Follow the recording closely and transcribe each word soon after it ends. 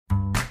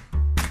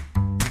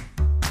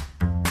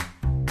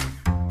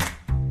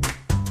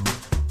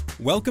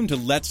Welcome to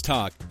Let's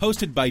Talk,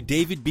 hosted by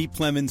David B.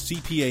 Plemons,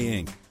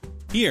 CPA Inc.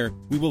 Here,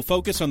 we will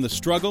focus on the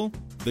struggle,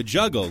 the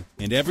juggle,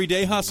 and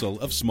everyday hustle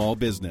of small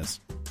business.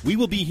 We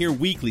will be here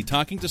weekly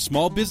talking to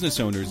small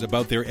business owners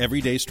about their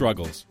everyday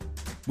struggles.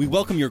 We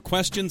welcome your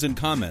questions and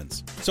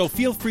comments, so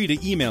feel free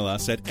to email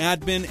us at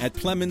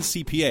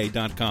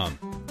admin@plemonscpa.com.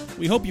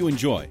 We hope you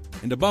enjoy,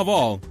 and above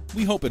all,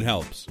 we hope it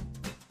helps.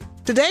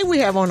 Today we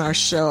have on our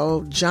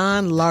show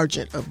John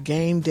Largent of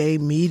Gameday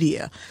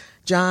Media.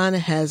 John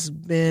has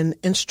been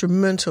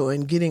instrumental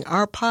in getting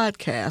our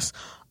podcast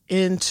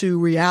into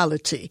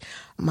reality.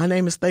 My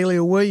name is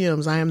Thalia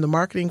Williams. I am the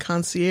marketing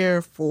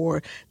concierge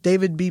for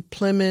David B.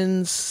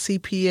 Plemons,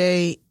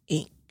 CPA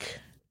Inc.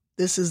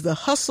 This is the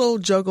hustle,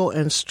 juggle,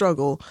 and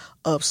struggle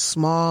of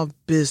small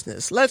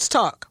business. Let's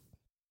talk.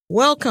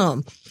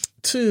 Welcome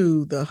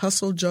to the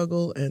hustle,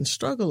 juggle, and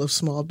struggle of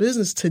small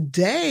business.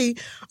 Today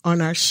on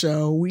our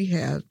show, we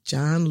have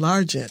John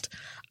Largent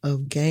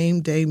of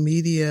Gameday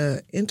Media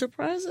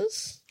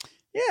Enterprises.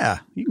 Yeah,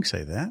 you can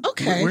say that.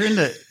 Okay.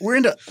 We're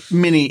into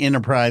many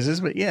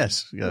enterprises, but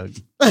yes,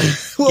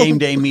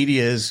 Gameday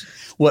Media is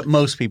what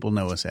most people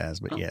know us as,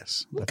 but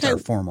yes, that's our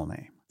formal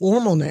name.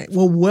 Formal name.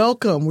 Well,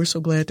 welcome. We're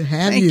so glad to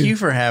have you. Thank you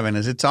for having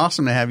us. It's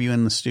awesome to have you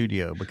in the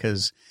studio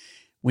because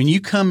when you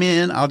come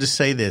in, I'll just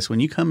say this, when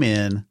you come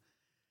in,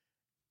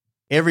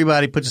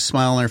 everybody puts a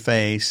smile on their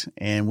face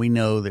and we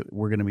know that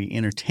we're going to be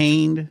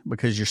entertained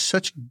because you're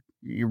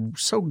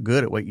so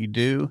good at what you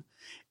do.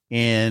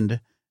 And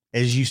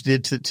as you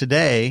did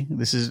today,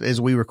 this is,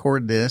 as we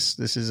record this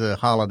is a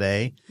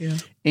holiday. Yeah.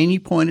 And you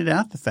pointed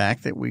out the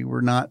fact that we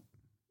were not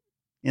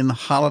in the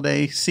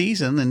holiday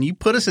season and you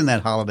put us in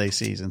that holiday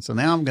season. So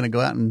now I'm going to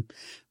go out and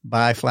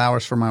buy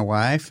flowers for my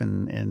wife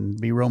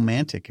and be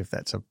romantic if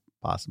that's a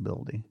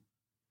possibility.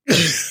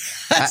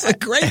 That's a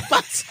great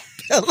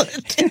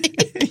possibility.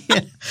 Yeah.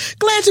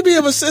 Glad to be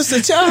of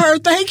assistance. Tell her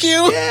thank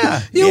you.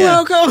 Yeah. You're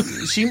welcome.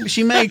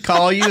 She may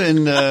call you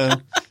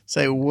and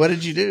say, what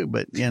did you do?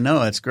 But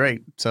no, it's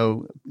great.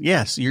 So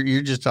yes,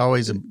 you're just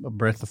always a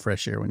breath of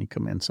fresh air when you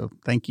come in. So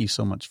thank you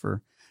so much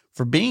for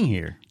being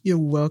here. You're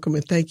welcome.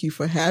 And thank you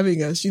for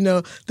having us.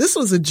 This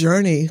was a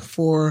journey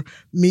for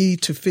me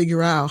to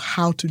figure out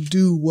how to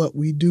do what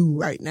we do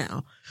right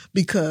now.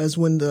 Because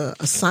when the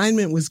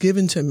assignment was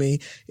given to me,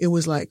 it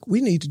was like,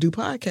 we need to do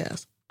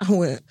podcasts. I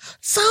went,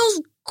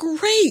 sounds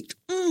great.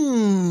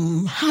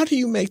 How do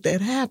you make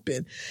that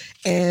happen?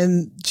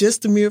 And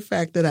just the mere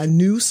fact that I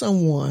knew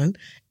someone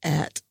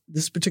at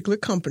this particular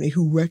company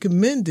who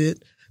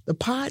recommended the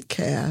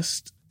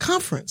podcast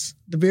conference,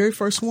 the very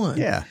first one.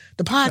 Yeah.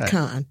 The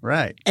PodCon.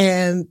 Right.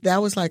 And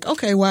that was like,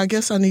 okay, well, I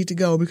guess I need to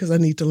go because I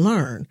need to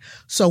learn.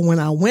 So when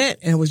I went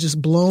and was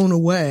just blown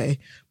away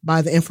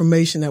by the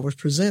information that was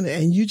presented,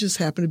 and you just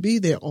happened to be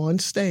there on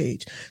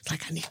stage, it's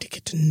like, I need to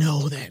get to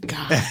know that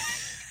guy.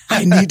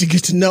 I need to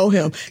get to know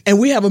him. And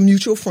we have a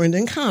mutual friend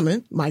in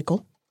common,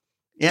 Michael.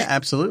 Yeah,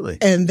 absolutely.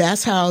 And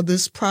that's how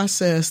this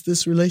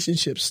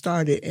relationship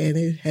started, and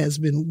it has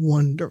been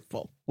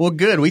wonderful. Well,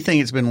 good. We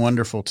think it's been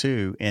wonderful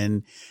too.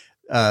 And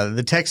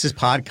the Texas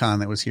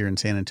PodCon that was here in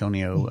San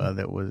Antonio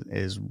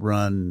is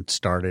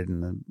started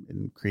and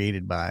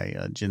created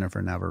by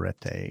Jennifer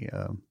Navarrete.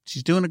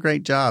 She's doing a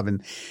great job,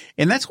 and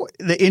that's what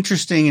the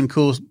interesting and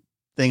cool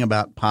thing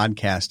about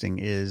podcasting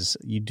is.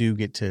 You do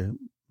get to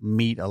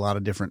meet a lot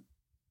of different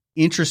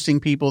interesting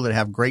people that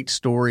have great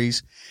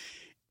stories,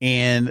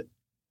 and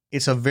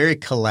it's a very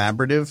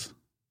collaborative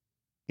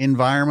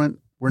environment.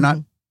 We're not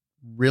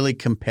really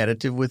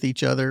competitive with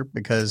each other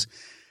because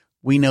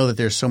we know that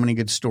there's so many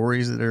good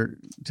stories that are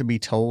to be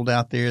told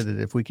out there that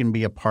if we can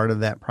be a part of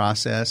that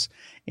process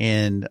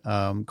and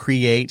help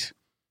create,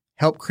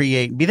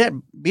 be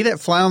that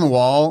fly on the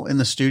wall in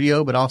the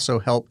studio, but also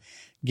help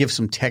give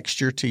some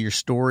texture to your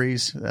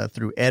stories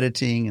through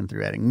editing and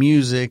through adding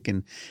music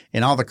and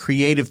all the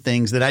creative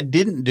things that I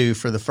didn't do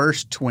for the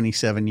first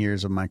 27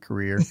 years of my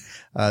career,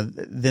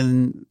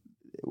 then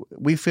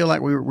we feel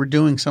like we're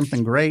doing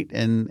something great.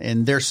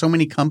 And there's so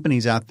many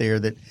companies out there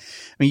that,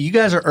 you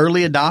guys are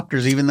early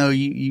adopters, even though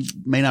you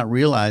may not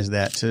realize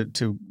that,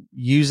 to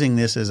using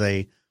this as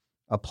a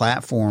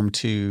platform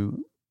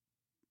to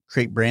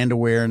create brand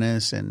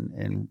awareness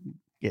and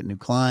get new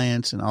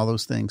clients and all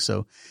those things.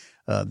 So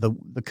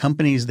the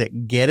companies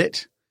that get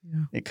it,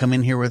 that come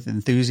in here with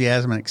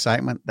enthusiasm and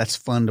excitement, that's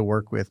fun to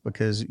work with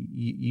because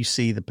you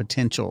see the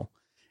potential,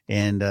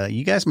 and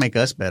you guys make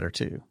us better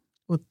too.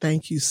 Well,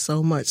 thank you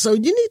so much. So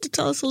you need to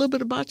tell us a little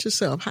bit about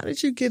yourself. How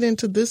did you get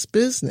into this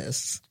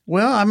business?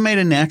 Well, I made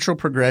a natural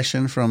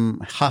progression from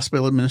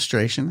hospital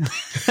administration.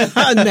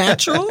 A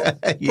natural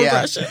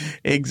progression? Yeah,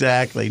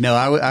 exactly. No,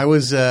 I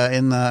was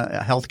in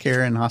the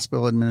healthcare and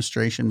hospital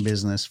administration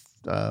business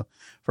for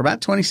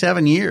about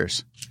 27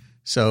 years.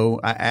 So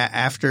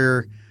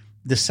after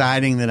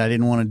deciding that I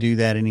didn't want to do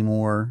that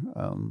anymore,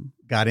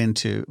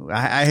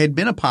 I had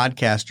been a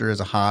podcaster as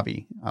a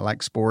hobby. I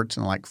like sports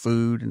and I like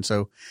food. And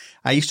so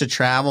I used to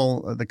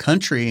travel the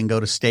country and go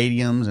to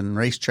stadiums and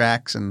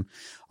racetracks and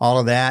all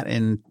of that.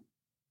 And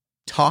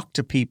talk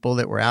to people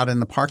that were out in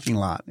the parking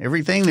lot.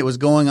 Everything that was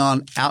going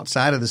on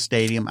outside of the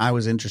stadium, I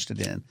was interested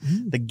in.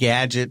 The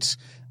gadgets,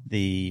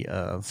 the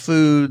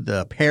food,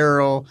 the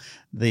apparel,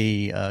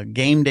 the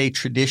game day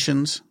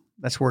traditions.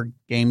 That's where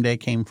Game Day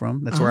came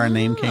from. That's where our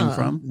name came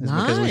from, is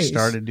because we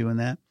started doing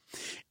that.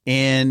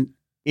 And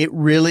it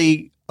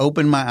really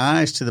opened my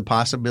eyes to the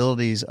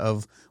possibilities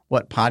of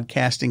what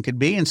podcasting could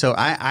be. And so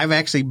I've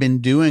actually been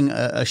doing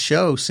a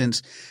show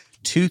since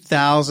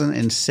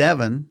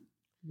 2007.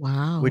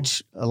 Wow.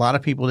 Which a lot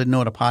of people didn't know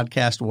what a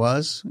podcast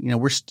was. You know,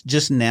 we're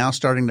just now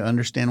starting to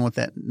understand what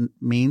that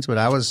means, but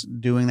I was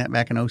doing that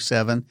back in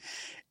 2007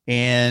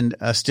 and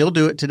still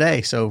do it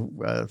today.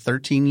 So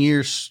 13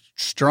 years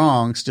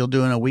strong, still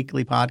doing a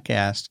weekly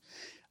podcast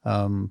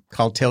called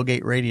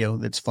Tailgate Radio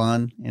that's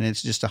fun, and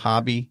it's just a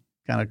hobby,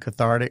 kind of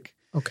cathartic.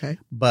 Okay.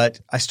 But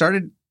I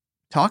started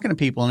talking to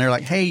people, and they're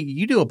like, hey,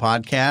 you do a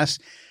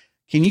podcast.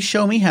 Can you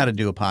show me how to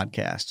do a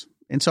podcast?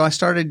 And so I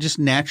started just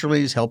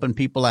naturally just helping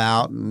people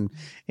out and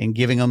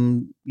giving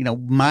them, you know,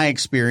 my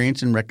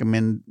experience and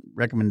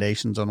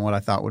recommendations on what I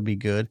thought would be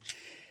good.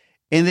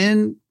 And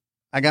then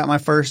I got my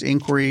first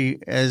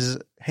inquiry as,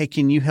 hey,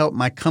 can you help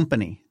my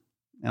company?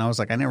 And I was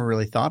like, I never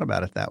really thought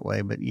about it that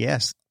way. But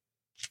yes,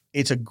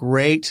 it's a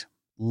great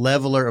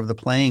leveler of the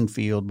playing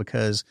field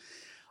because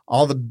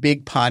all the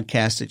big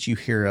podcasts that you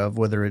hear of,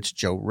 whether it's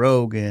Joe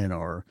Rogan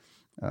or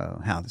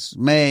How This Is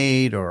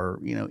Made or,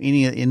 you know,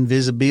 any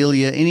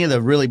Invisibilia, any of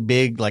the really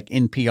big like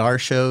NPR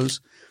shows,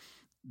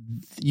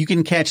 you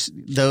can catch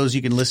those.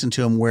 You can listen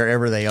to them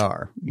wherever they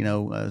are, you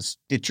know,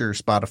 Stitcher,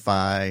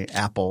 Spotify,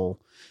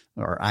 Apple,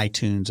 or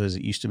iTunes as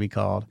it used to be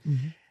called.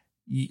 Mm-hmm.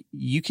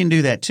 You can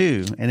do that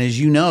too. And as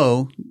you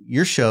know,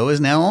 your show is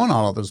now on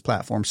all of those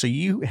platforms. So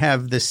you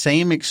have the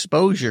same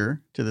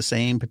exposure to the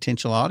same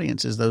potential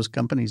audiences those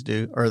companies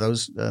do, or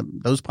those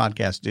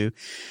podcasts do.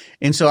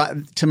 And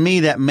so to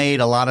me, that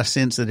made a lot of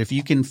sense that if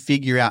you can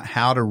figure out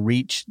how to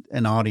reach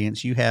an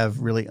audience, you have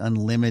really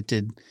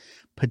unlimited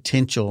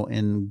potential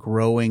in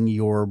growing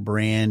your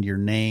brand, your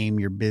name,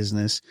 your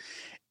business.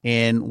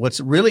 And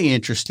what's really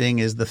interesting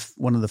is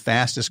one of the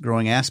fastest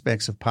growing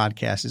aspects of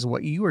podcasts is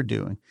what you are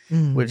doing,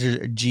 which is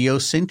a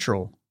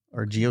geocentric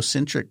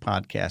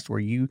podcast where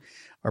you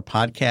are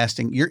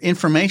podcasting. Your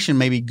information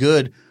may be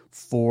good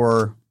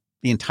for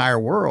the entire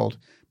world,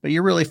 but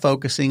you're really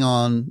focusing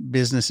on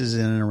businesses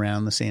in and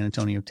around the San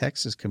Antonio,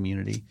 Texas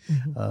community,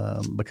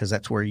 because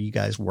that's where you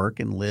guys work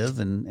and live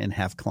and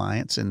have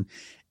clients.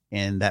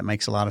 And that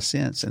makes a lot of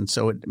sense. And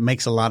so it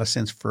makes a lot of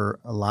sense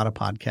for a lot of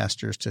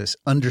podcasters to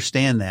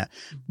understand that.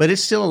 But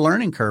it's still a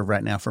learning curve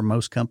right now for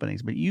most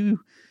companies. But you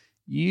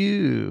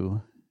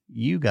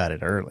got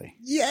it early.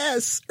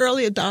 Yes,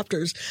 early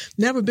adopters.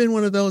 Never been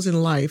one of those in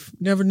life.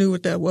 Never knew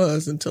what that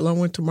was until I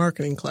went to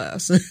marketing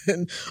class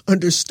and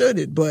understood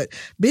it. But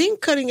being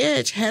cutting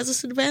edge has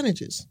its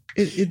advantages.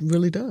 It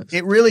really does.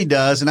 It really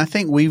does. And I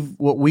think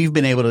what we've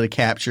been able to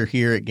capture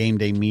here at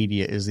Gameday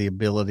Media is the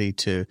ability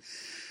to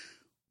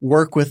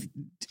work with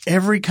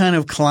every kind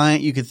of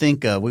client you could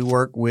think of. We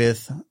work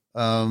with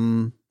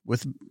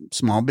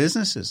small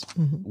businesses.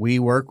 Mm-hmm. We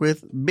work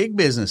with big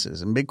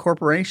businesses and big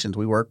corporations.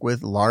 We work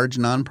with large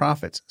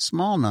nonprofits,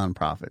 small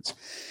nonprofits.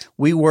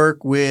 We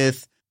work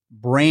with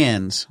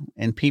brands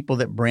and people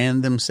that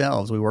brand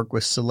themselves. We work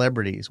with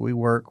celebrities. We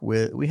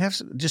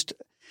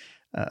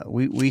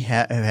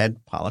have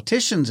had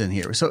politicians in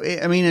here. So,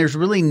 I mean, there's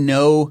really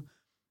no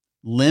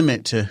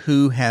limit to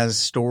who has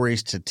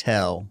stories to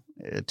tell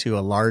to a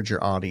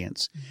larger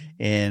audience.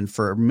 And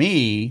for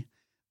me,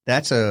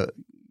 that's I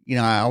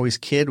always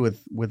kid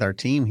with our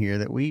team here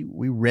that we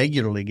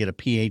regularly get a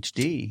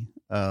PhD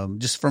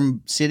just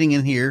from sitting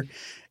in here,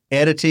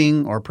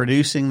 editing or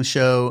producing the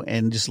show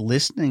and just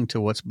listening to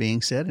what's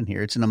being said in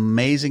here. It's an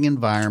amazing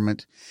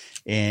environment,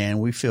 and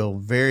we feel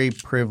very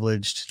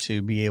privileged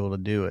to be able to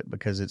do it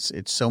because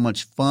it's so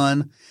much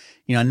fun.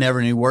 You know, I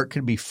never knew work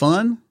could be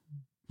fun,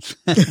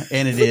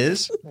 and it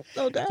is.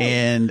 No doubt.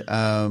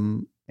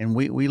 And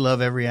we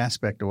love every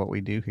aspect of what we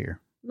do here.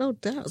 No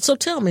doubt. So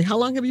tell me, how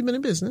long have you been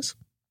in business?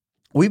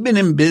 We've been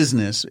in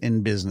business,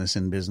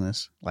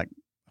 like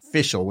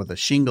official with a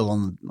shingle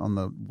on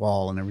the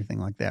wall and everything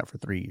like that for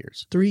 3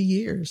 years. 3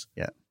 years.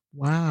 Yeah.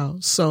 Wow.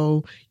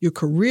 So your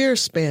career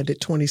spanned at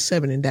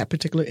 27 in that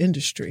particular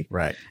industry.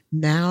 Right.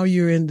 Now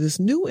you're in this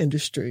new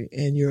industry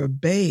and you're a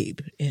babe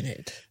in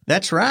it.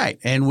 That's right.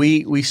 And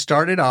we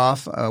started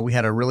off, we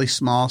had a really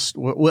small,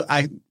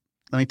 let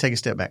me take a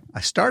step back.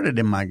 I started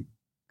in my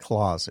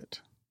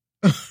closet.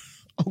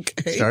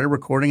 Okay. Started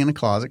recording in the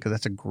closet because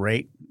that's a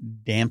great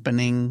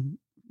dampening,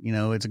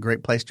 it's a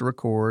great place to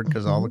record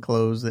because all the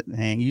clothes that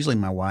hang, usually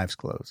my wife's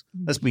clothes.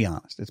 Let's be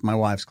honest. It's my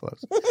wife's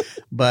clothes.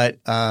 But,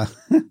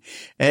 and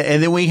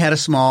then we had a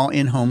small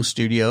in-home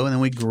studio, and then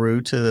we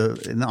grew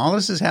and all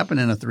this has happened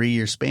in a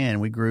 3-year span.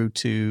 We grew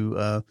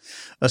to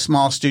a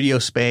small studio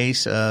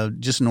space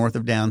just north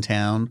of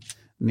downtown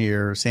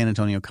near San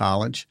Antonio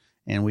College.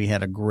 And we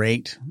had a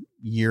great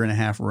 1.5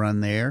 year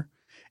run there.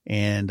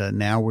 And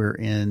now we're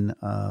in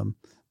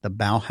the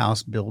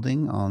Bauhaus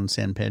building on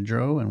San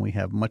Pedro, and we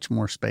have much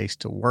more space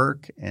to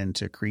work and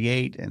to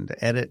create and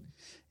to edit.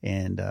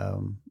 and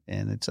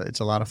it's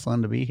a lot of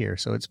fun to be here.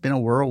 So it's been a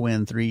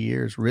whirlwind 3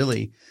 years,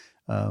 really,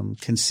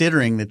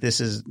 considering that this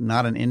is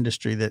not an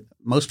industry that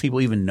most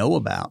people even know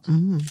about.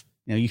 Mm-hmm.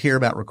 You know, you hear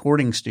about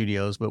recording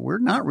studios, but we're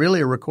not really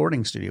a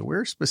recording studio.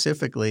 We're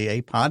specifically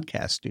a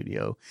podcast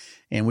studio,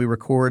 and we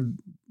record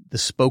the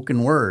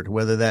spoken word,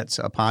 whether that's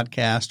a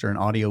podcast or an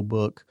audio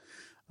book.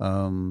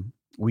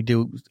 We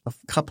do a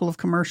couple of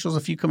commercials,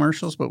 a few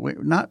commercials, but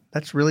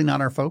that's really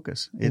not our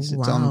focus. It's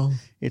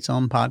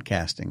on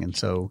podcasting. And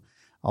so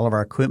all of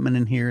our equipment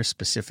in here is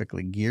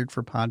specifically geared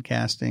for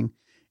podcasting.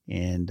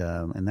 And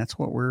that's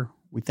what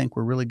we think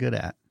we're really good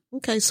at.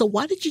 Okay. So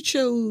why did you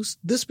choose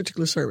this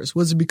particular service?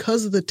 Was it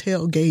because of the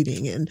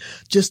tailgating and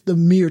just the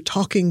mere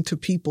talking to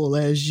people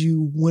as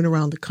you went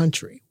around the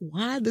country?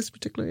 Why this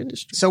particular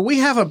industry? So we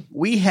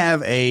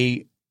have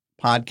a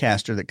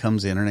podcaster that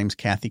comes in. Her name's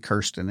Kathy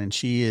Kirsten, and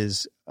she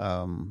is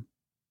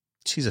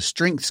she's a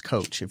strengths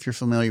coach. If you're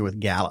familiar with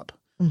Gallup,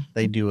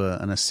 they do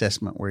an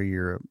assessment where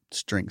you're a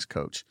strengths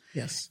coach.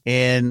 Yes.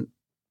 And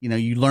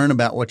you learn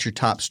about what your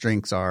top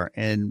strengths are.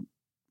 And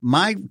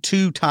my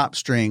two top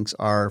strengths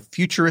are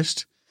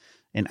futurist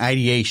and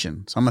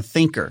ideation. So I'm a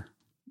thinker.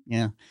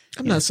 Yeah.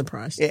 I'm not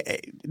surprised.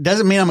 It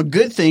doesn't mean I'm a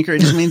good thinker.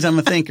 It just means I'm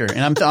a thinker. And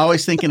I'm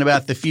always thinking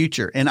about the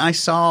future. And I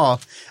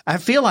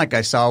feel like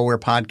I saw where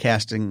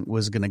podcasting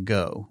was going to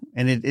go.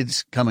 And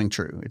it's coming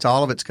true.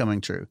 All of it's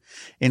coming true.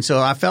 And so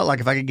I felt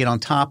like if I could get on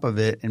top of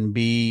it and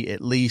be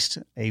at least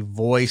a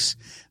voice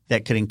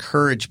that could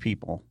encourage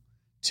people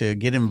to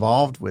get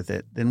involved with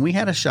it, then we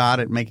had a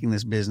shot at making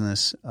this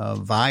business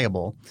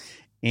viable.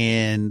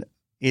 And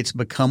it's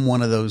become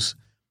one of those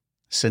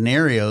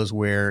scenarios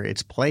where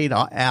it's played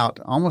out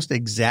almost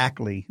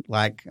exactly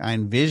like I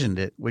envisioned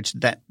it, which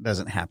that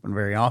doesn't happen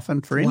very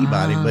often for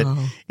anybody. But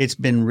it's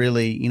been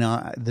really,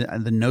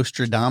 the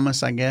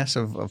Nostradamus, I guess,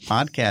 of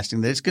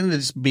podcasting, that it's going to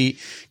just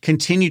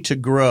continue to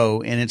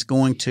grow, and it's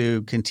going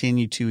to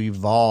continue to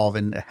evolve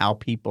into how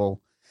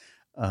people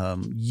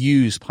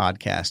use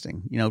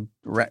podcasting.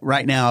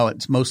 Right now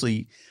it's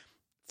mostly,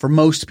 for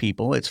most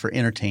people, it's for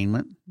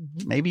entertainment,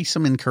 maybe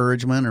some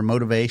encouragement or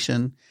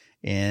motivation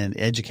and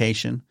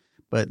education.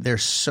 But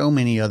there's so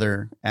many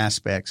other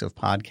aspects of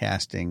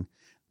podcasting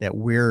that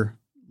we're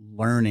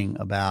learning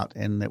about,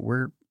 and that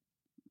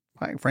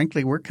quite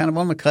frankly, we're kind of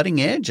on the cutting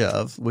edge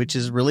of, which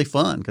is really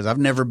fun because I've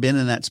never been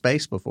in that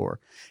space before.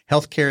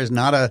 Healthcare is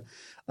not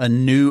a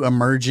new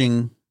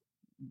emerging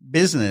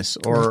business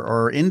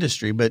or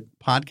industry, but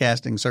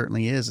podcasting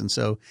certainly is. And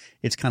so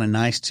it's kind of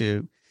nice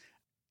to,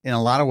 in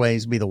a lot of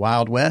ways, be the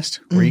Wild West,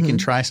 where you can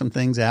try some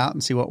things out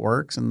and see what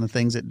works. And the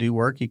things that do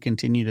work, you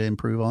continue to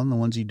improve on. The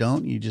ones you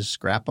don't, you just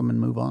scrap them and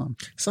move on.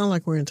 Sound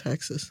like we're in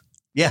Texas.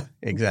 Yeah,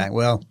 exactly.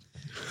 Well,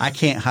 I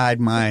can't hide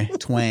my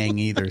twang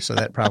either, so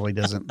that probably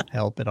doesn't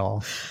help at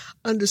all.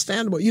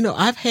 Understandable.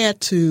 I've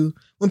had to,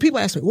 when people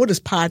ask me, what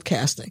is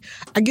podcasting?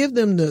 I give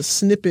them the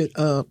snippet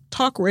of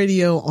talk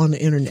radio on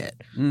the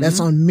internet. That's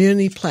on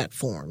many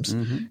platforms.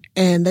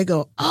 And they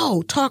go,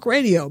 oh, talk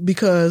radio,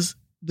 because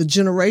the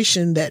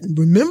generation that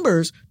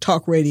remembers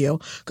talk radio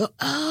go,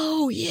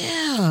 oh,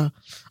 yeah,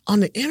 on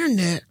the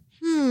internet.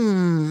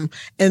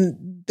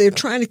 And they're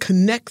trying to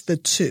connect the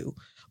two.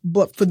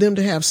 But for them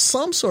to have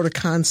some sort of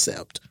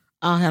concept,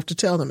 I'll have to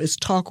tell them it's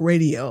talk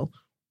radio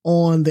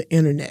on the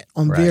internet,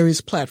 on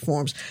various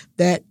platforms.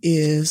 That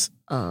is,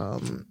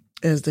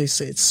 as they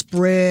say, it's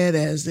spread,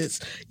 as it's,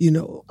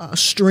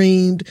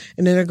 streamed.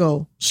 And then they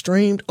go,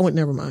 streamed? Oh,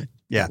 never mind.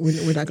 Yeah.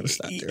 We're not going to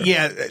stop there.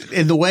 Yeah.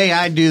 And the way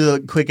I do the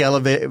quick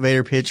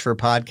elevator pitch for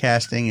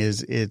podcasting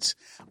is it's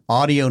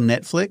audio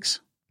Netflix.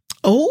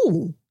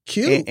 Oh,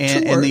 cute.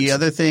 And the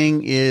other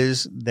thing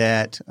is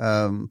that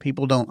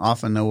people don't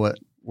often know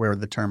where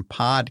the term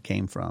pod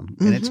came from.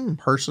 And it's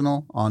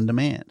personal on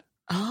demand.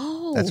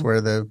 Oh. That's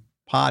where the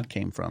pod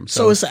came from.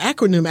 So it's an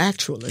acronym,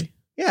 actually.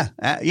 Yeah.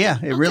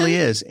 It really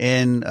is.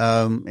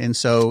 And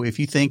so if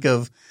you think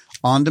of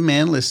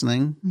on-demand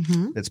listening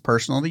that's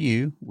personal to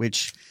you,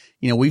 which –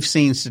 we've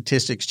seen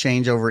statistics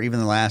change over even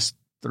the last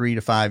 3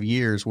 to 5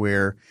 years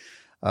where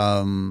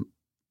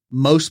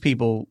most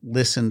people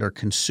listened or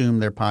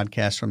consumed their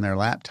podcasts from their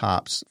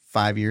laptops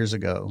 5 years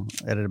ago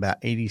at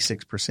about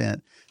 86%.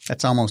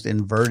 That's almost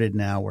inverted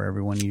now, where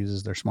everyone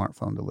uses their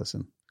smartphone to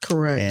listen.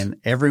 Correct. And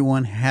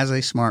everyone has a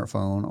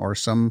smartphone or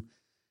some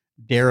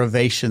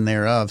derivation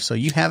thereof. So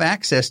you have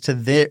access to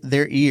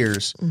their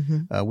ears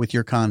with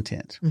your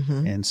content.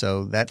 And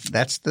so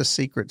that's the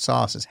secret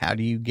sauce, is how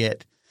do you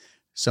get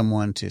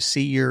someone to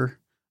see your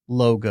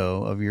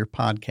logo of your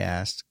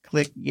podcast,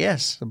 click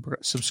yes,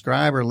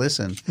 subscribe or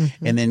listen,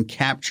 and then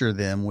capture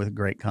them with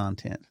great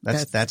content.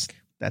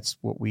 That's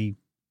what we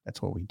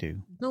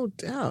do. No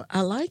doubt.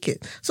 I like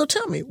it. So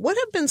tell me, what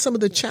have been some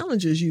of the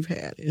challenges you've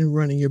had in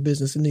running your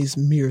business in these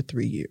mere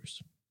 3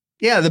 years?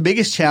 Yeah, the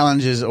biggest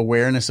challenge is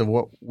awareness of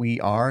what we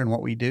are and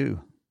what we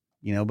do.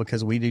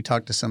 Because we do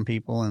talk to some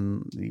people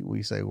and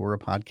we say we're a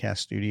podcast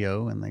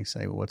studio, and they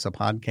say, well, what's a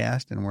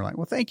podcast? And we're like,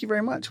 well, thank you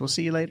very much. We'll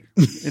see you later.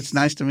 It's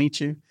nice to meet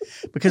you.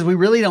 Because we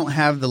really don't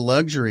have the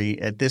luxury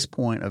at this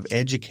point of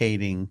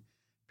educating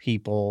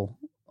people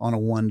on a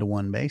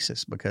one-to-one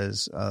basis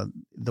because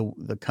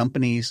the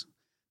companies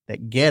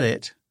that get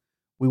it,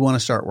 we want to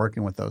start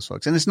working with those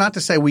folks. And it's not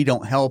to say we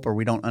don't help or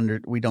we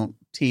don't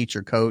teach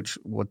or coach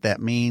what that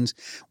means.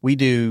 We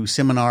do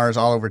seminars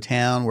all over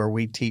town where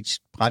we teach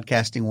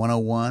podcasting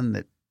 101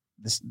 that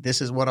this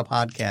is what a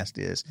podcast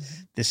is.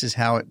 Mm-hmm. This is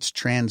how it's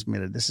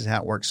transmitted. This is how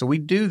it works. So we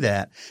do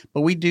that,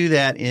 but we do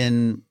that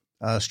in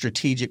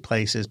strategic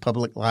places,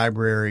 public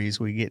libraries.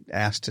 We get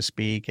asked to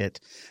speak at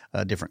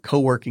different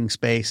co-working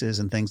spaces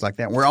and things like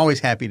that. We're always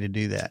happy to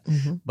do that.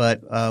 Mm-hmm.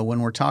 But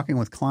when we're talking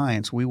with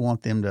clients, we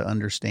want them to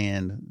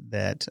understand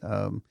that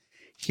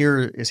here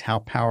is how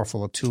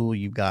powerful a tool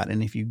you've got.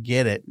 And if you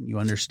get it, you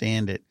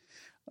understand it,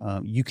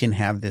 you can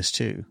have this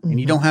too. Mm-hmm.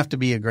 And you don't have to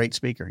be a great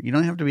speaker. You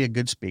don't have to be a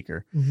good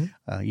speaker.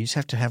 Mm-hmm. You just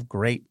have to have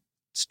great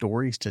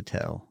stories to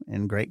tell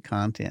and great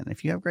content.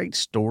 If you have great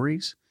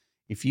stories,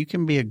 if you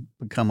can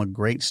become a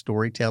great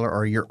storyteller,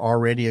 or you're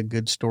already a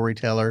good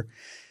storyteller,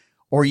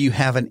 or you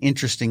have an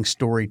interesting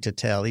story to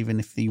tell, even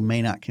if you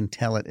may not can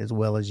tell it as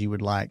well as you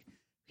would like,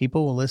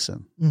 people will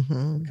listen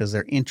because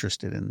they're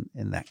interested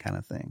in that kind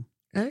of thing.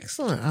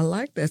 Excellent. I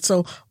like that.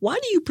 So why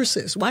do you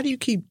persist? Why do you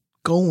keep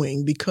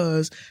going?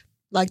 Because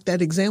like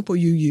that example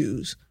you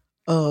use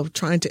of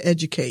trying to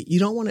educate, you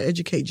don't want to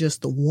educate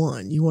just the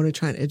one. You want to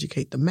try and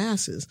educate the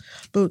masses.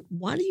 But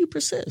why do you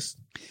persist?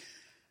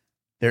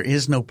 There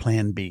is no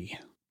plan B.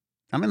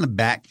 I'm on the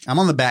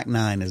back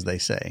nine, as they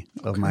say,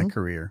 of my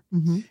career.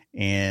 Mm-hmm.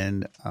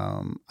 And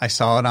I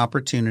saw an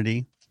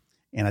opportunity,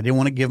 and I didn't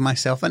want to give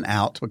myself an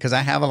out because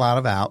I have a lot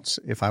of outs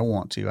if I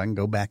want to. I can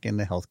go back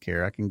into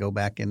healthcare. I can go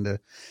back into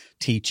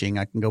teaching.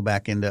 I can go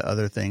back into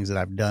other things that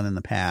I've done in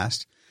the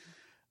past.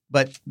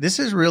 But this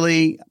is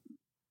really,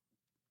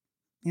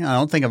 I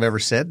don't think I've ever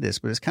said this,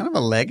 but it's kind of a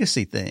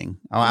legacy thing.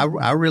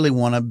 I really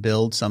want to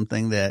build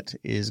something that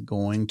is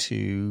going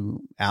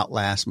to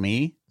outlast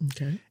me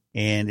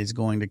and is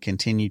going to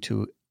continue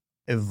to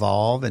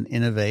evolve and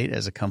innovate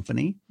as a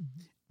company.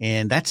 Mm-hmm.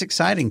 And that's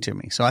exciting to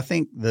me. So I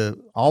think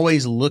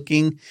always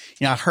looking,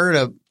 I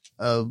heard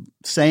a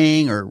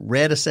saying or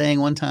read a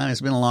saying one time.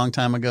 It's been a long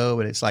time ago,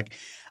 but it's like,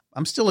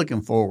 I'm still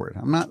looking forward.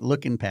 I'm not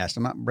looking past.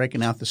 I'm not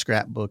breaking out the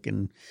scrapbook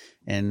and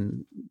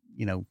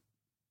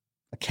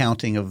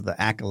accounting of the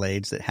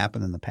accolades that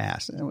happened in the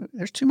past.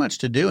 There's too much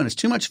to do, and it's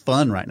too much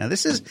fun right now.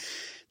 This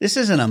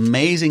is an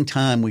amazing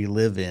time we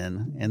live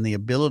in, and the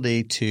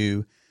ability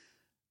to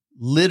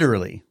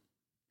literally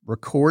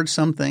record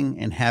something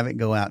and have it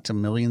go out to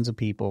millions of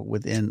people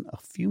within a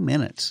few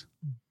minutes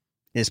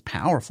is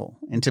powerful.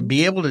 And to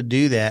be able to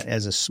do that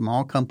as a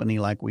small company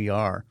like we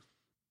are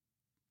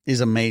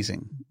is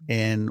amazing.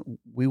 And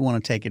we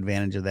want to take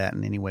advantage of that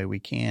in any way we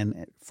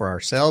can for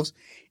ourselves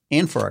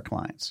and for our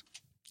clients.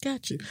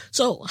 Got you.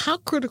 So how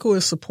critical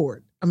is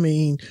support? I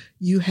mean,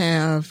 you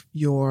have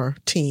your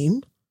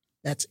team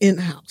that's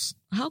in-house.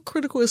 How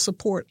critical is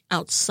support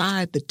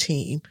outside the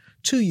team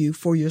to you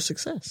for your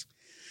success?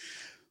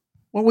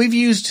 Well, we've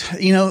used,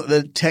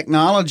 the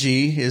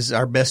technology is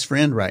our best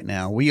friend right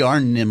now. We are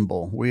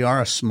nimble. We are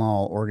a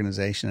small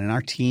organization, and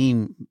our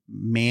team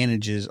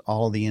manages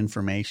all the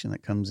information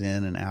that comes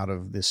in and out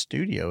of this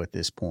studio at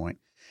this point.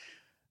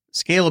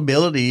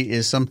 Scalability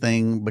is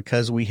something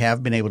because we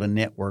have been able to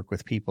network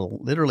with people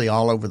literally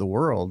all over the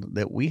world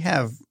that we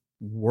have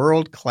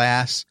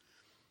world-class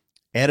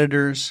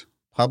editors,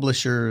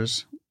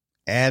 publishers,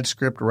 ad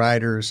script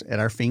writers at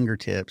our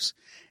fingertips.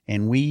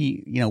 And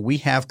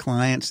we have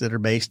clients that are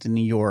based in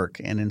New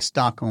York and in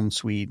Stockholm,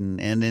 Sweden,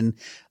 and in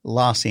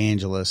Los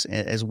Angeles,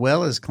 as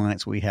well as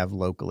clients we have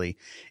locally.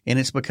 And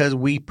it's because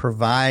we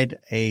provide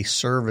a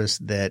service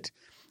that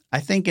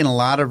I think in a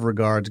lot of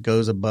regards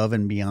goes above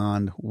and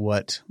beyond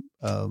what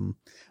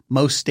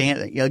most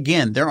stand.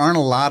 Again, there aren't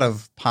a lot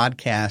of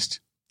podcast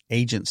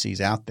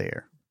agencies out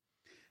there.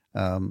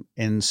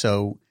 And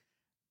so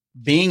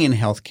being in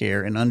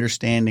healthcare and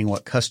understanding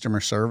what customer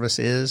service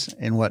is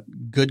and what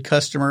good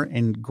customer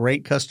and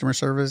great customer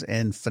service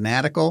and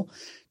fanatical,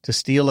 to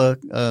steal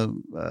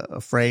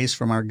a phrase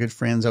from our good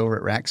friends over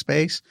at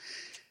Rackspace,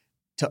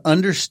 to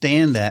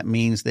understand that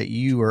means that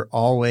you are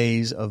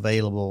always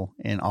available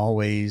and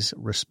always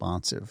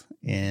responsive.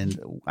 And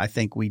I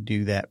think we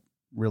do that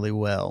really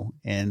well.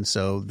 And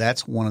so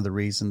that's one of the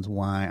reasons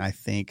why I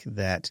think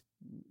that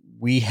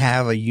we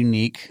have a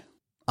unique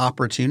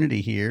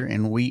opportunity here,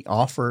 and we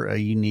offer a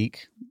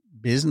unique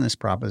business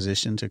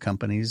proposition to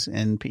companies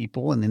and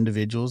people and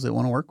individuals that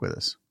want to work with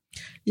us.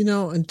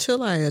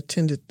 Until I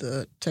attended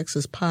the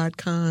Texas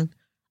PodCon,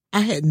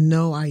 I had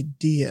no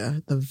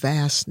idea the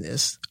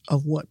vastness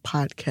of what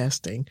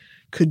podcasting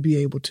could be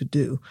able to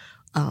do.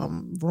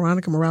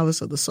 Veronica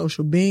Morales of The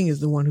Social Being is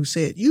the one who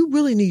said, "You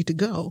really need to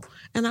go."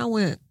 And I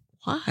went,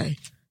 "Why?"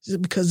 She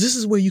said, "Because this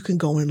is where you can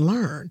go and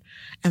learn."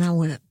 And I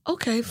went,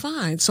 "Okay,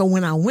 fine." So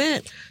when I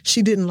went,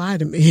 she didn't lie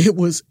to me. It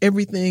was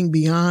everything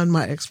beyond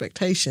my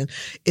expectation.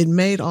 It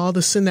made all the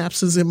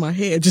synapses in my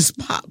head just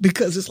pop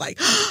because it's like,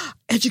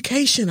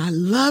 education. I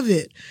love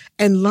it.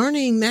 And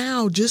learning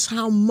now just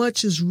how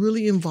much is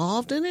really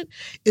involved in it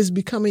is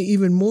becoming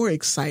even more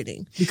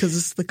exciting because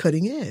it's the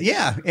cutting edge.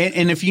 Yeah.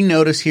 And if you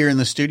notice here in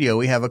the studio,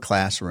 we have a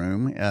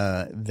classroom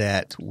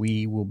that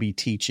we will be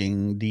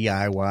teaching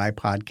DIY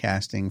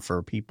podcasting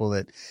for people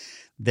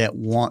that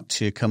want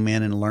to come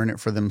in and learn it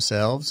for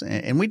themselves.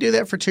 And we do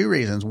that for two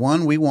reasons.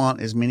 One, we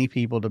want as many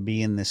people to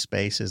be in this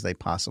space as they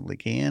possibly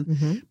can.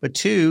 Mm-hmm. But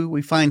two,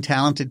 we find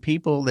talented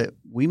people that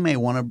we may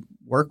want to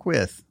work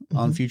with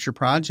on future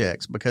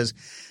projects, because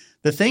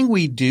the thing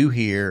we do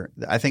here,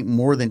 I think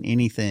more than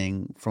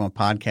anything from a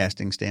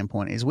podcasting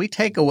standpoint, is we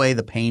take away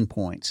the pain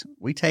points.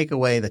 We take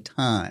away the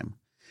time.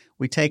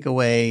 We take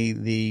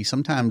away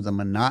sometimes the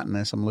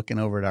monotonous. I'm looking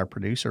over at our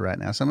producer right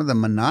now. Some of the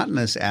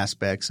monotonous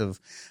aspects of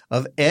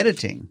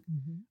editing.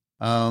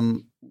 Mm-hmm.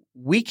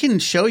 We can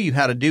show you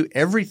how to do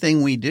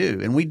everything we do,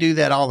 and we do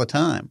that all the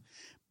time.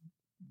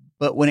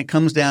 But when it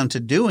comes down to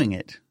doing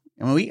it,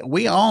 I mean,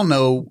 we all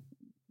know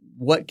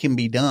what can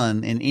be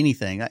done in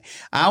anything. I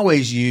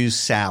always use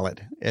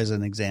salad as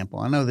an example.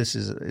 I know this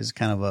is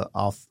kind of a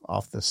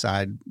off the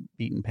side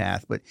beaten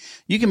path, but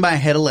you can buy a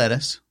head of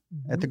lettuce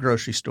at the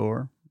grocery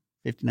store,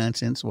 59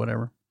 cents,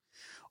 whatever.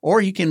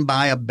 Or you can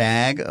buy a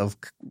bag of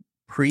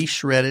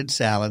pre-shredded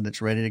salad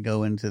that's ready to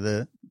go into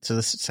the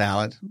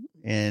salad,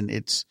 and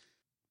it's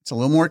a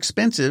little more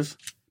expensive,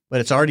 but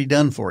it's already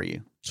done for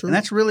you. True. And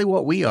that's really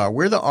what we are.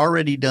 We're the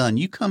already done.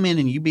 You come in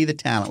and you be the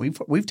talent.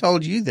 We've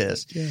told you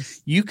this.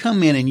 Yes. You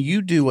come in and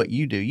you do what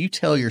you do. You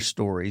tell your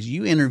stories.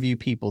 You interview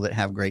people that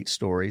have great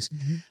stories.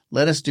 Mm-hmm.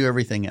 Let us do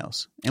everything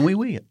else. And we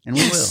will. And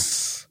we will.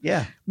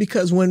 Yeah.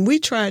 Because when we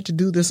tried to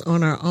do this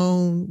on our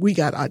own, we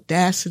got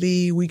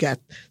Audacity, we got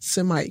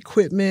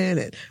semi-equipment,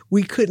 and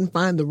we couldn't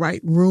find the right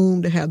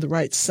room to have the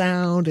right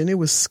sound, and it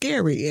was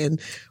scary.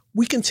 And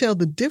we can tell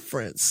the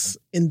difference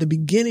in the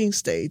beginning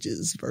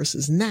stages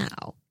versus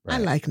now. Right. I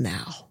like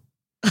now.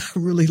 I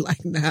really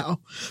like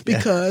now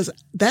because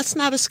that's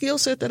not a skill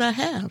set that I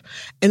have.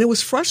 And it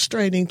was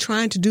frustrating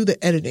trying to do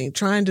the editing,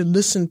 trying to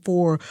listen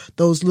for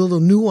those little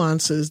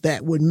nuances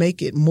that would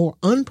make it more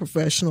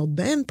unprofessional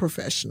than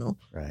professional.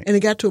 Right. And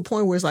it got to a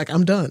point where it's like,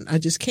 I'm done. I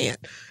just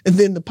can't. And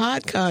then the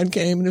PodCon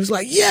came and it was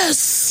like,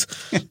 yes,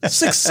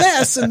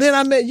 success. And then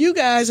I met you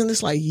guys and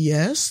it's like,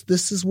 yes,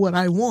 this is what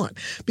I want.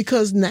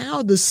 Because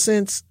now the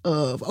sense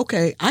of,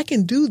 okay, I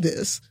can do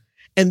this.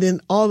 And then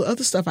all the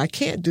other stuff I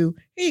can't do,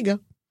 here you go.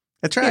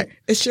 That's right. Here,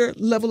 it's your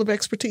level of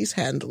expertise.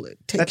 Handle it.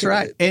 Take That's care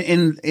right. of it.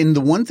 And the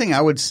one thing I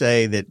would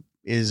say that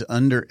is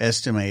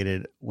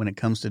underestimated when it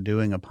comes to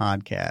doing a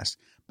podcast,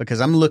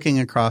 because I'm looking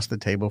across the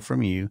table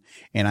from you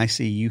and I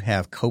see you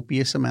have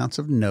copious amounts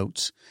of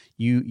notes.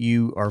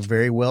 You are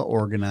very well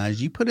organized.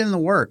 You put in the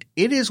work.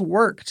 It is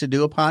work to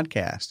do a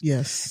podcast.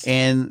 Yes.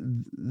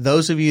 And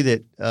those of you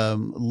that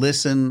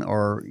listen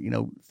or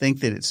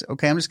think that it's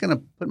okay, I'm just going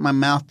to put my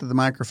mouth to the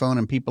microphone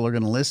and people are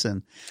going to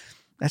listen.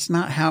 That's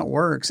not how it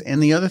works.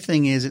 And the other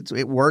thing is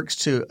it works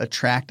to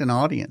attract an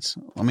audience.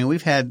 I mean,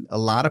 we've had a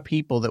lot of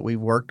people that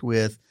we've worked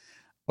with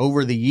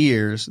over the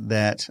years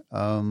that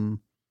they'll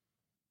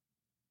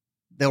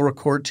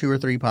record 2 or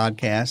 3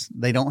 podcasts.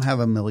 They don't have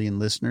 1 million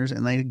listeners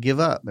and they give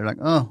up. They're like,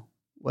 oh,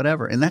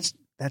 whatever. And that's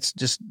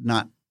just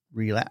not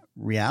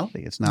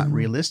reality. It's not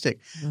realistic.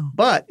 No.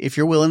 But if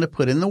you're willing to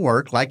put in the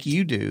work like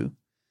you do,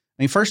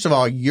 I mean, first of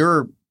all,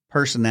 your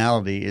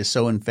personality is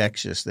so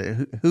infectious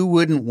that who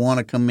wouldn't want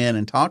to come in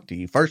and talk to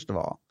you, first of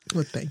all.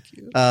 Well, thank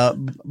you.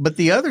 But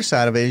the other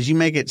side of it is you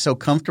make it so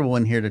comfortable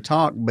in here to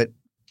talk, but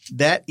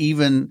that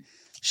even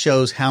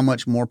shows how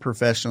much more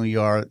professional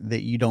you are,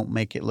 that you don't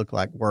make it look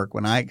like work.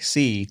 When I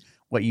see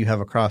what you have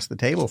across the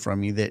table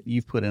from you, that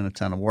you've put in a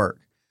ton of work.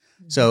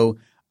 Mm-hmm. So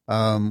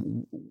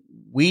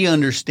we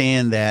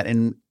understand that,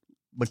 and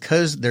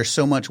because there's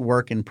so much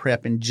work and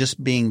prep and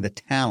just being the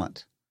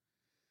talent,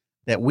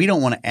 that we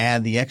don't want to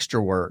add the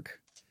extra work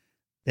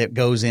that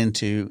goes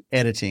into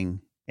editing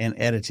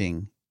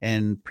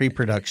and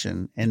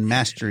pre-production and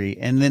mastery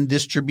and then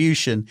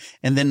distribution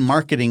and then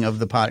marketing of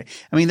the pod.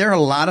 I mean, there are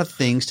a lot of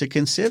things to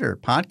consider.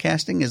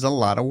 Podcasting is a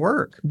lot of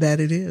work. That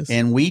it is.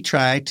 And we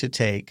try to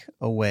take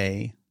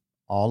away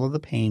all of the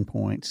pain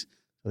points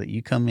so that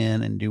you come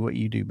in and do what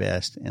you do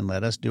best and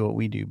let us do what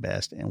we do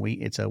best. And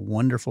it's a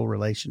wonderful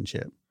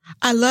relationship.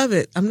 I love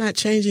it. I'm not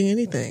changing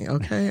anything.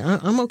 Okay.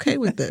 I'm okay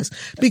with this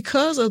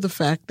because of the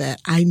fact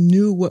that I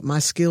knew what my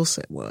skill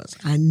set was.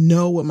 I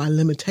know what my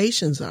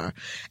limitations are.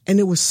 And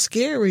it was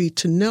scary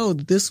to know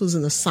that this was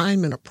an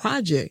assignment, a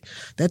project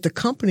that the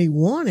company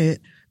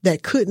wanted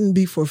that couldn't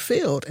be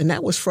fulfilled. And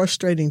that was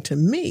frustrating to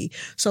me.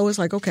 So it's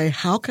like, okay,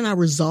 how can I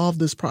resolve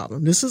this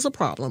problem? This is a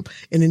problem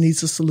and it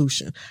needs a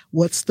solution.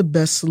 What's the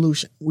best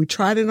solution? We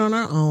tried it on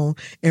our own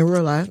and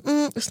realized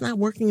it's not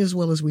working as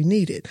well as we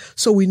needed.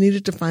 So we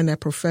needed to find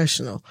that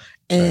professional.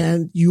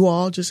 And you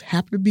all just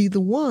happen to be the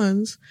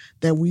ones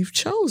that we've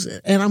chosen.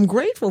 And I'm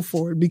grateful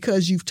for it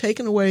because you've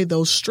taken away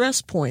those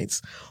stress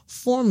points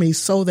for me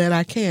so that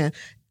I can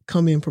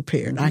come in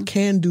prepared. Mm-hmm. I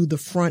can do the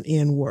front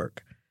end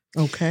work.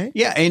 Okay.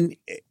 Yeah. And,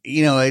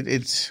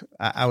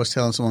 I was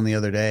telling someone the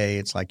other day,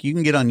 it's like you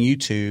can get on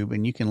YouTube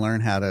and you can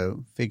learn how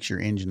to fix your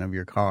engine of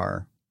your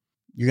car.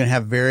 You're going to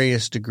have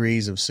various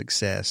degrees of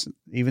success,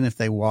 even if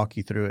they walk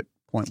you through it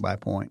point by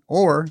point.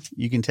 Or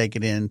you can take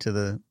it into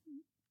the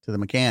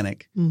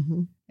mechanic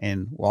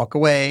and walk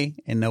away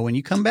and know when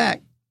you come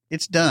back,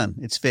 it's done.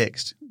 It's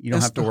fixed. You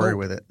don't have to worry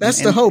with it.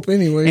 That's the hope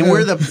anyway. And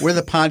we're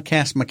the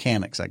podcast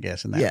mechanics, I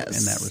guess, in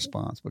that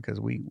response, because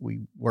we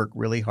work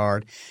really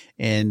hard.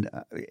 And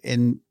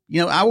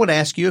I would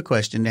ask you a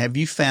question. Have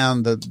you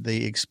found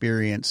the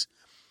experience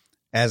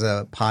as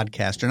a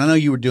podcaster? And I know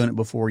you were doing it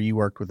before you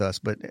worked with us,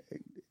 but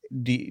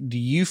do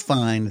you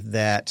find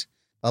that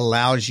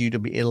allows you to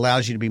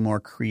be more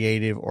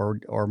creative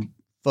or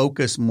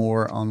focus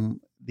more on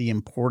the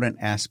important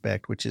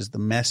aspect, which is the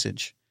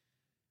message,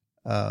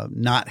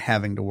 not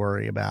having to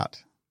worry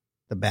about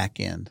the back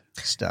end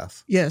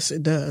stuff? Yes,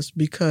 it does,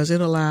 because it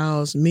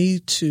allows me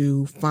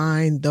to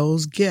find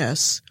those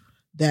guests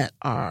that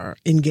are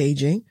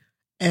engaging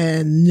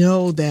and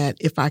know that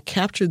if I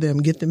capture them,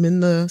 get them in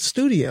the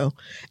studio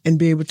and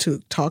be able to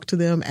talk to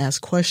them, ask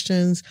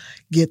questions,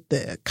 get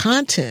the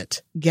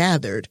content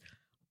gathered,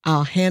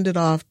 I'll hand it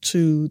off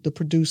to the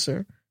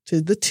producer,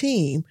 to the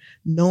team,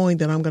 knowing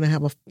that I'm going to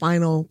have a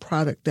final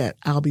product that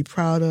I'll be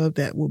proud of,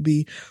 that will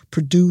be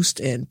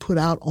produced and put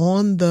out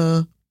on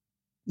the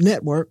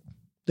network,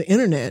 the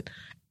internet,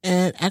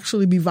 and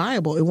actually be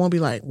viable. It won't be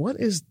like, what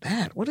is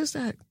that? What is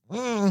that?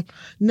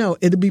 No,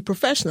 it'll be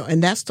professional.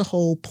 And that's the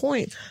whole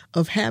point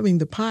of having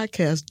the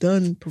podcast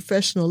done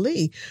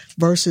professionally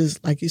versus,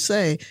 like you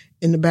say,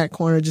 in the back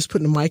corner, just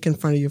putting the mic in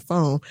front of your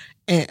phone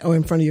or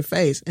in front of your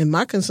face. And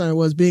my concern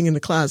was being in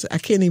the closet. I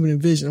can't even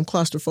envision. I'm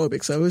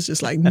claustrophobic. So it was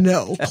just like,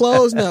 no,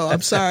 close. No,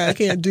 I'm sorry. I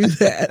can't do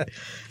that.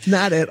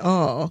 Not at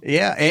all.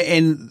 Yeah.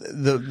 And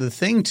the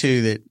thing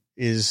too that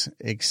is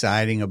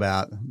exciting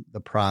about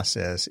the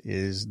process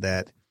is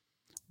that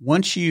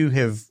once you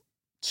have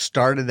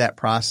started that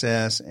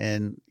process,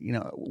 and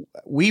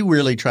we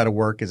really try to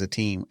work as a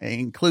team,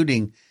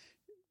 including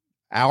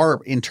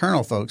our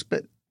internal folks,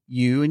 but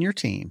you and your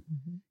team,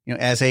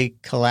 as a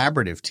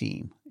collaborative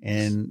team.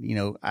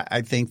 And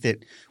I think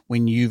that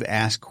when you've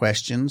asked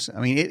questions, I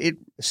mean, it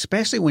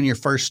especially when you're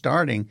first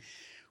starting,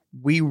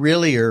 we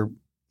really are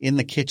in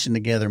the kitchen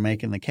together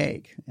making the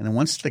cake, and then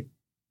once the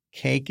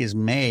cake is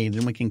made,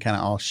 then we can kind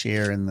of all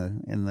share in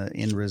the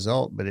end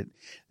result. But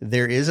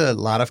there is a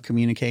lot of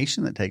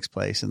communication that takes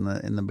place in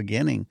the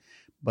beginning.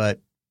 But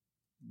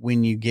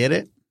when you get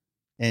it,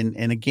 and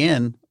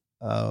again,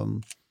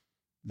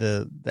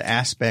 the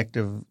aspect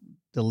of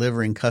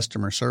delivering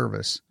customer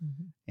service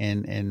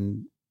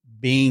and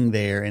being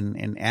there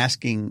and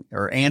asking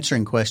or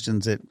answering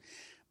questions that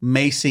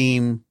may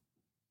seem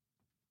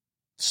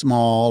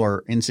small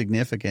or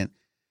insignificant.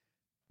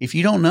 If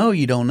you don't know,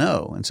 you don't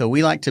know. And so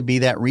we like to be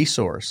that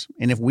resource.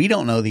 And if we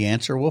don't know the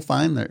answer, we'll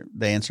find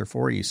the answer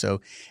for you.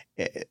 So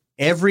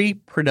every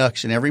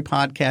production, every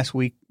podcast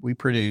we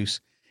produce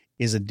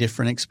is a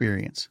different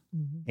experience.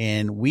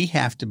 And we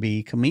have to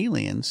be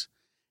chameleons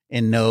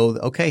and know,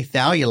 okay,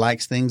 Thalia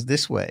likes things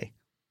this way.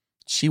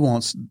 She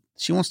wants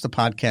the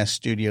podcast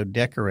studio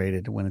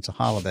decorated when it's a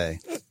holiday.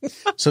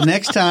 So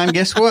next time,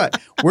 guess what?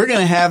 We're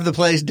going to have the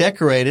place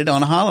decorated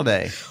on a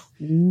holiday.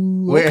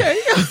 Ooh, okay.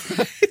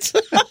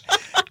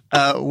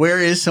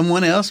 Whereas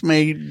someone else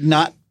may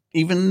not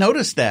even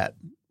notice that.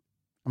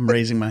 I'm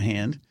raising my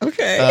hand.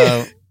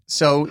 Okay.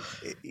 So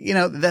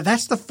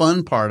that's the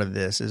fun part of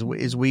this is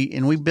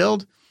we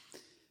build.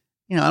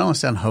 I don't want to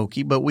sound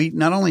hokey, but we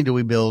not only do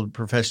we build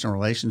professional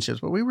relationships,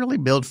 but we really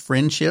build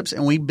friendships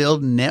and we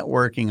build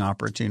networking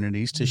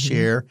opportunities to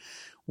share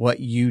what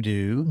you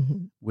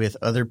do with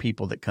other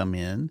people that come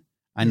in.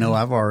 I know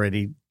I've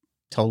already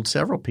told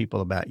several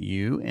people about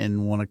you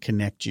and want to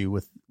connect you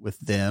with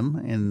them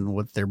and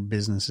what their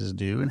businesses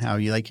do and how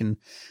they can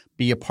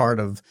be a part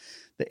of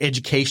the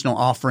educational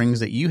offerings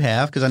that you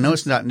have. Because I know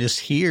it's not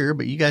just here,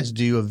 but you guys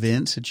do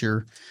events at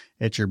your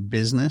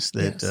business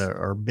that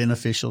are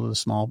beneficial to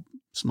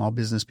small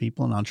business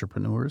people and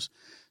entrepreneurs.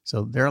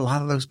 So there are a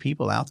lot of those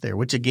people out there,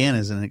 which again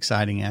is an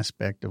exciting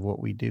aspect of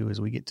what we do is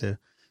we get to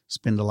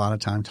spend a lot of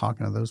time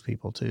talking to those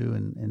people too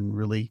and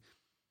really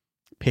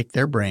pick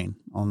their brain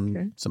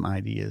on some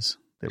ideas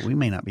that we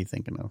may not be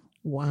thinking of.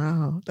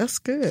 Wow, that's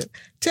good.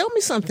 Tell me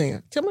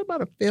something. Tell me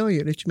about a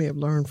failure that you may have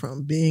learned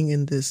from being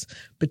in this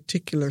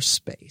particular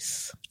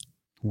space.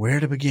 Where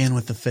to begin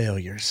with the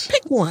failures?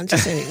 Pick one,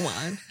 just any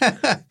one.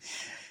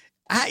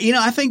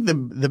 I think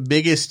the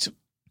biggest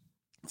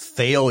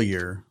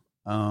failure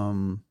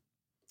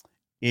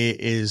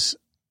is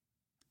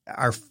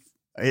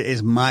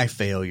my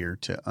failure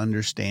to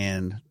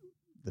understand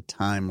the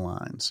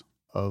timelines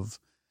of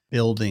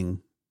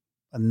building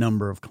a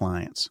number of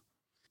clients.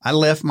 I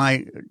left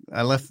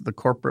the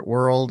corporate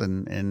world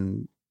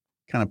and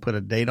kind of put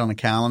a date on a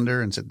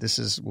calendar and said, this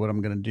is what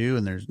I'm going to do.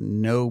 And there's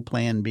no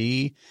plan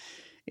B.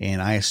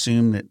 And I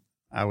assumed that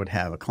I would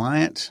have a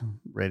client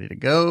ready to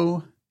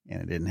go,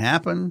 and it didn't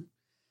happen.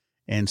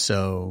 And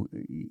so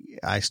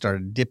I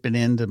started dipping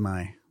into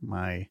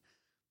my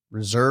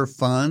reserve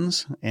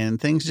funds,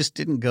 and things just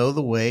didn't go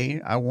the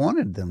way I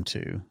wanted them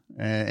to.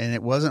 And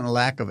it wasn't a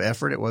lack of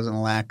effort. It wasn't a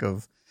lack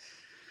of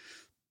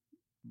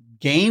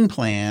game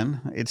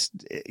plan. It's,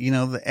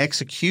 the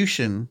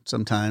execution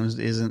sometimes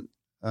isn't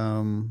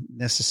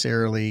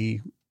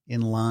necessarily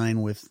in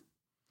line with,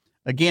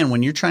 again,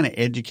 when you're trying to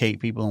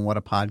educate people on what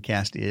a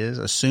podcast is,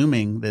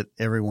 assuming that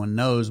everyone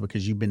knows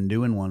because you've been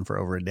doing one for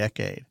over a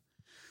decade.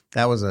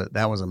 That was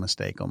a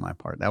mistake on my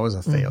part. That was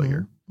a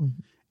failure.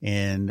 Mm-hmm.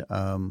 And,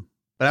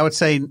 but I would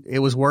say it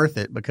was worth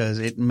it because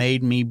it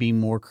made me be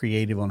more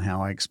creative on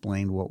how I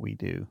explained what we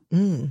do.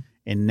 Mm.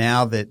 And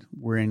now that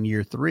we're in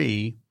year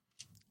 3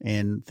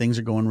 and things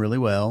are going really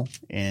well,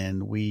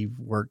 and we've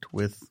worked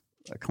with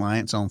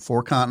clients on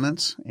 4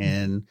 continents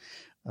and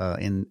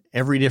in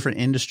every different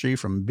industry,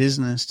 from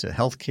business to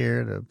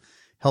healthcare to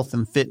health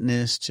and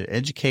fitness to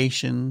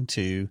education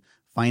to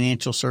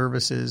financial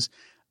services,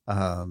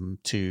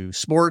 to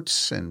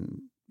sports and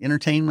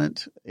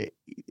entertainment.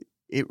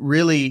 It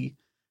really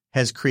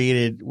has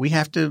created, we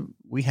have to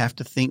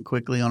think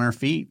quickly on our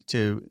feet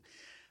to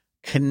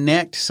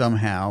connect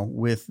somehow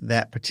with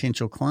that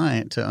potential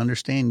client to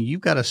understand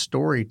you've got a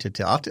story to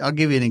tell. I'll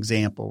give you an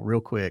example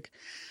real quick.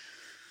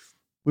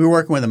 We were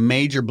working with a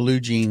major blue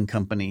jean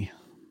company.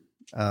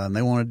 And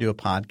they wanted to do a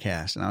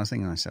podcast. And I was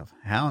thinking to myself,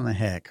 how in the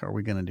heck are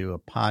we going to do a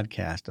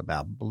podcast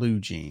about blue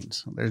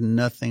jeans? There's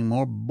nothing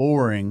more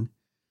boring,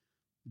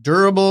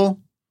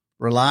 durable,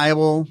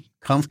 reliable,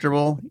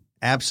 comfortable.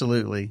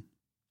 Absolutely.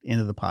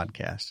 Into the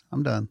podcast.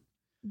 I'm done.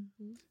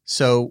 Mm-hmm.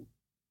 So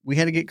we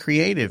had to get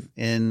creative.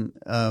 And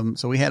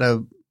so we had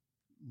a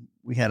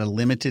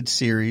limited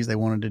series. They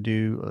wanted to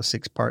do a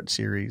 6-part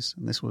series.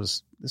 And this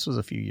was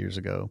a few years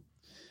ago.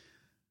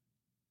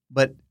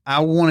 But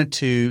I wanted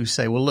to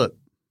say, well, look,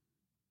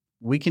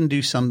 we can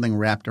do something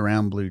wrapped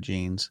around blue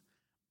jeans,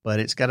 but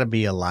it's got to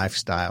be a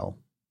lifestyle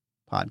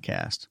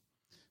podcast.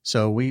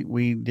 So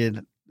we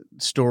did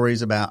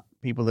stories about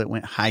people that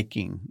went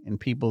hiking and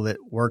people that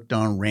worked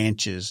on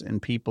ranches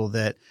and people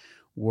that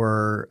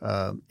were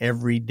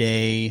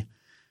everyday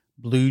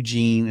blue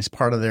jean as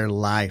part of their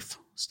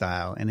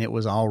lifestyle. And it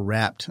was all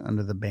wrapped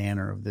under the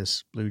banner of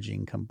this blue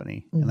jean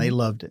company. Mm-hmm. And they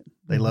loved it.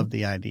 They mm-hmm. loved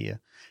the idea.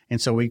 And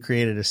so we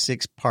created a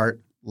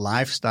 6-part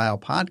lifestyle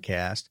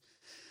podcast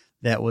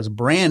that was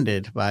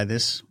branded by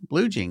this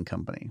blue jean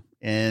company.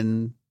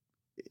 And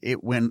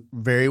it went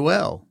very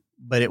well,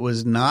 but it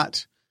was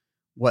not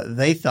what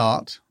they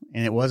thought.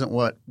 And it wasn't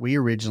what we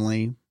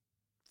originally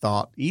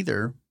thought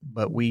either,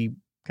 but we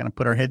kind of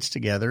put our heads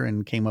together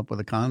and came up with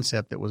a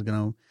concept that was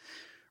going to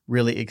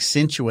really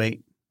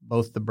accentuate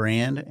both the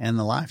brand and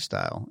the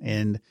lifestyle.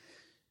 And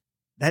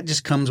that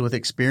just comes with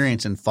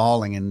experience and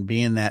falling and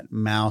being that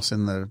mouse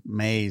in the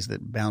maze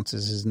that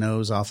bounces his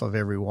nose off of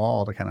every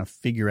wall to kind of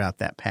figure out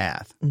that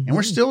path. Mm-hmm. And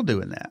we're still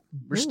doing that.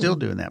 We're mm-hmm. still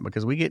doing that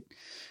because we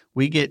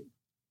get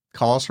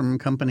calls from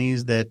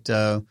companies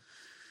that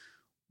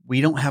we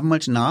don't have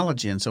much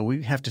knowledge in. So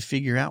we have to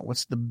figure out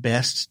what's the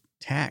best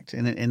tact.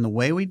 And the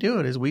way we do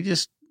it is we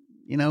just,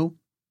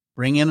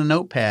 bring in a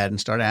notepad and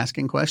start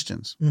asking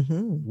questions.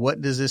 Mm-hmm.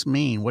 What does this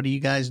mean? What do you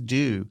guys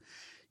do?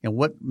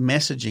 What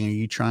messaging are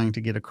you trying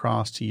to get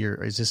across to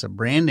is this a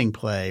branding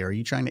play? Or are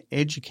you trying to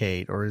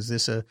educate? Or is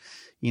this are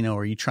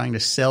you trying to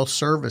sell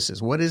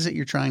services? What is it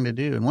you're trying to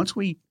do? And once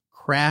we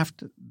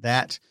craft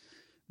that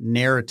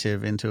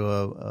narrative into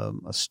a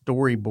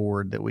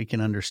storyboard that we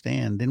can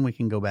understand, then we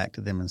can go back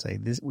to them and say,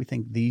 we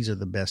think these are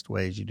the best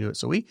ways you do it.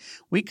 So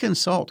we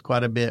consult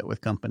quite a bit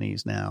with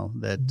companies now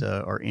that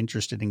are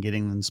interested in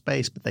getting in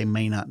space, but they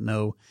may not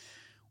know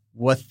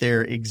what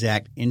their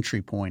exact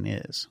entry point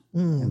is.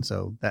 Mm. And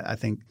so that, I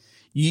think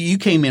you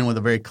came in with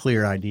a very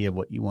clear idea of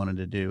what you wanted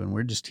to do, and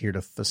we're just here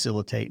to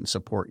facilitate and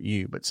support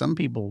you. But some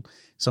people,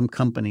 some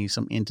companies,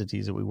 some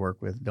entities that we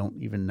work with don't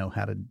even know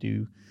how to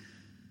do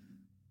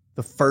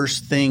the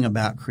first thing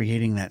about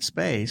creating that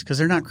space because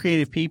they're not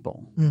creative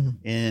people. Mm-hmm.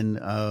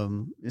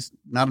 And it's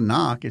not a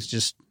knock. It's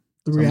just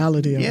the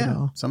reality of it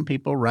all. Some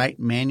people write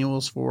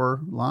manuals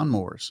for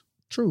lawnmowers.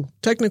 True.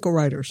 Technical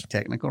writers.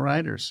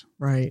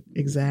 Right.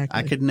 Exactly.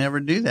 I could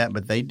never do that,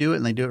 but they do it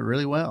and they do it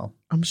really well.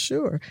 I'm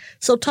sure.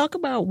 So talk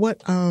about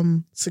what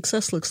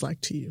success looks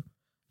like to you.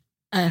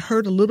 I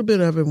heard a little bit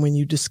of it when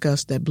you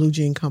discussed that Blue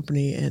Jean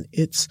Company and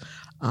its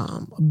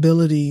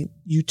ability,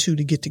 you two,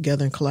 to get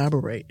together and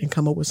collaborate and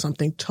come up with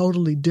something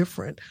totally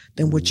different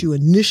than what you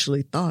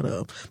initially thought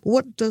of. But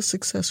what does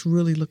success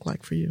really look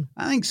like for you?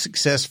 I think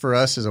success for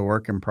us is a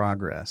work in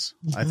progress.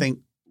 Mm-hmm. I think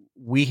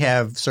we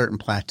have certain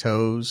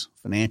plateaus,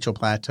 financial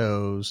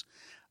plateaus,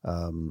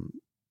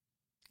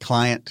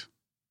 client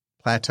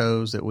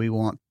plateaus that we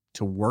want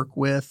to work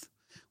with.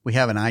 We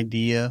have an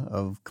idea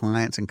of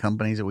clients and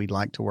companies that we'd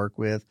like to work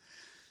with.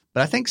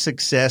 But I think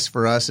success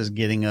for us is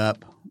getting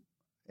up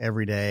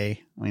every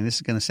day. I mean, this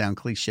is going to sound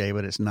cliche,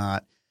 but it's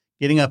not.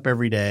 Getting up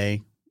every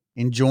day,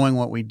 enjoying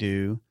what we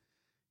do,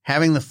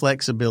 having the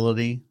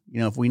flexibility.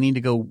 If we need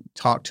to go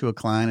talk to a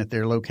client at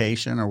their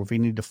location or if we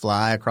need to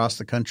fly across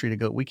the country to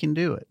go, we can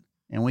do it.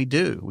 And we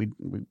do. We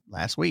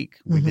last week.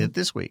 We did it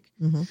this week.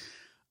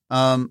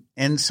 Mm-hmm.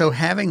 And so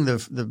having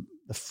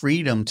the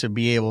freedom to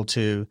be able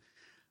to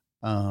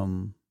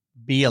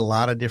be a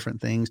lot of different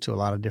things to a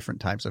lot of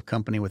different types of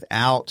company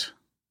without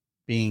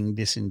being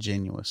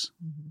disingenuous.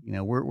 Mm-hmm. You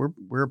know,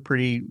 we're a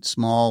pretty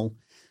small,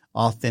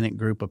 authentic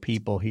group of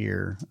people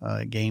here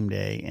at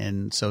Gameday,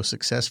 and so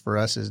success for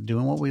us is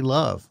doing what we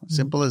love. Mm-hmm.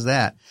 Simple as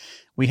that.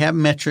 We have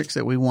metrics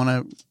that we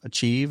want to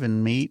achieve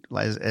and meet,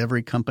 as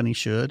every company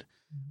should.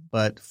 Mm-hmm.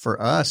 But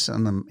for us,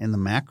 in the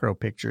macro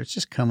picture, it's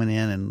just coming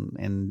in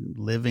and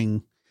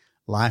living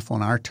life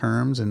on our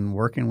terms and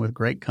working with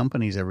great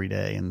companies every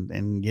day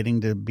and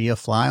getting to be a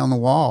fly on the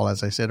wall,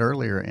 as I said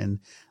earlier, and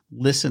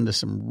listen to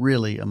some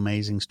really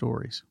amazing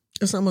stories.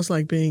 It's almost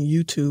like being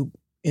YouTube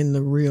in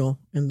the real,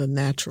 in the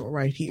natural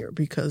right here,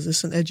 because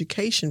it's an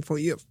education for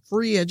you, a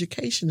free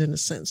education in a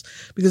sense,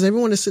 because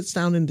everyone that sits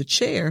down in the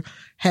chair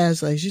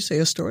has, as you say,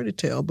 a story to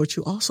tell, but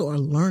you also are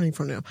learning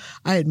from them.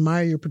 I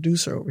admire your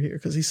producer over here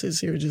because he sits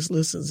here and just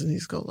listens and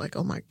he's go like,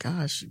 oh my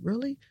gosh,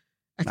 really?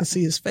 I can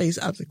see his face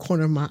out the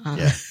corner of my eye.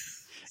 Yeah.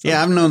 So,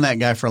 yeah, I've known that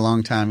guy for a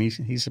long time.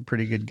 He's a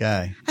pretty good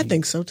guy. I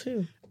think so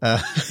too.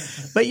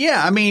 But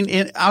yeah, I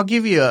mean, I'll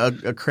give you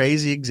a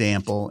crazy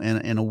example.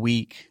 In a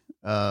week,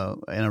 in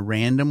a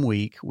random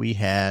week, we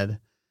had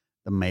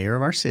the mayor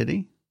of our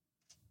city,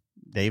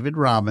 David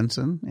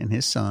Robinson, and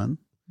his son,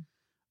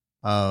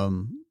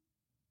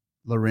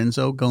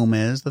 Lorenzo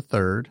Gomez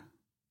III,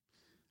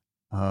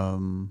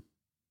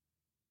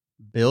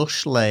 Bill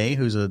Schley,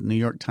 who's a New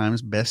York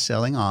Times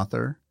best-selling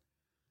author,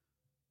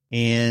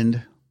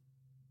 and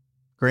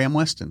Graham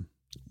Weston.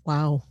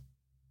 Wow.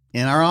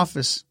 In our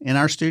office, in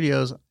our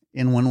studios,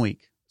 in 1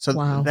 week. So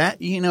wow. That,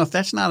 if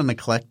that's not an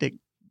eclectic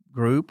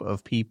group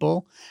of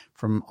people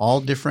from all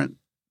different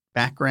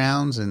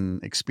backgrounds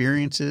and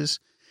experiences,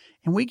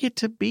 and we get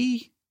to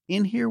be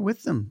in here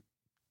with them,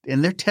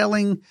 and they're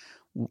telling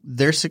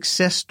their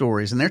success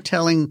stories, and they're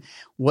telling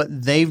what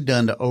they've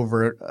done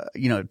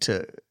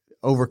to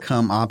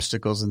overcome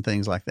obstacles and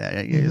things like that.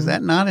 Mm-hmm. Is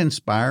that not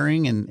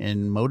inspiring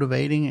and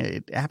motivating?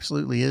 It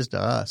absolutely is to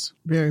us.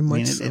 Very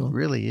much so. It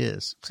really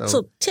is.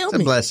 So tell it's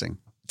me, a blessing.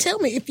 Tell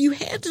me, if you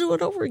had to do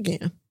it over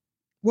again,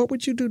 what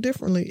would you do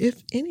differently,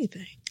 if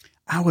anything?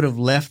 I would have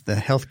left the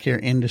healthcare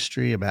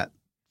industry about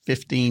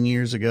 15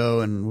 years ago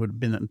and would have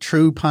been a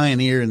true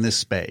pioneer in this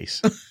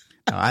space.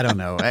 I don't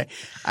know.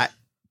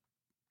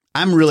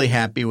 I'm really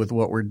happy with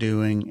what we're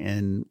doing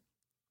and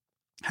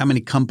how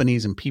many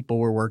companies and people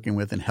we're working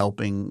with and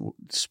helping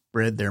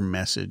spread their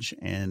message.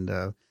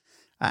 And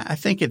I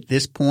think at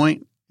this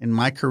point in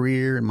my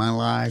career, in my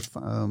life,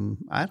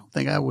 I don't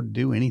think I would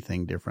do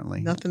anything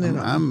differently. Nothing at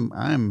all.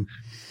 I'm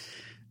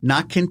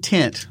not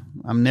content.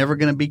 I'm never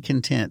going to be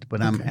content,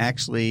 but I'm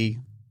actually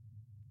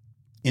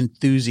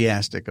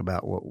enthusiastic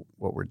about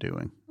what we're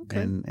doing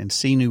and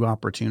see new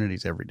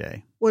opportunities every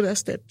day. Well,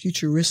 that's that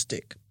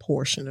futuristic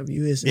portion of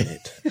you, isn't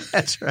it?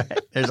 That's right.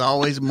 There's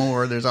always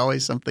more. There's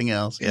always something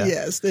else. Yeah.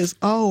 Yes, there's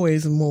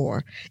always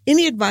more.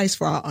 Any advice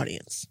for our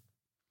audience?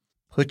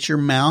 Put your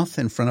mouth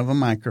in front of a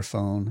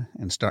microphone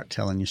and start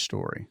telling your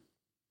story.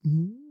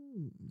 Mm.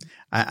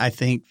 I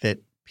think that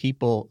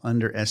people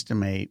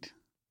underestimate,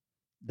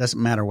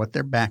 doesn't matter what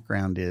their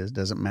background is,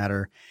 doesn't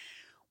matter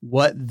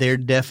what their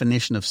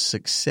definition of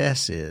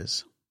success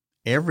is.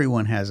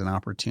 Everyone has an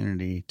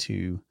opportunity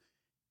to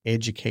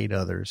educate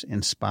others,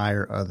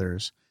 inspire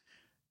others,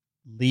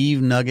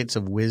 leave nuggets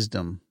of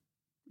wisdom.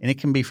 And it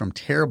can be from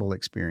terrible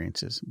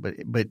experiences,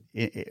 but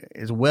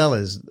as well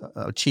as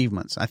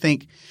achievements. I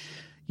think,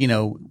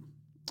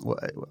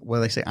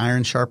 they say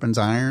iron sharpens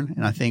iron.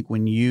 And I think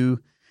when you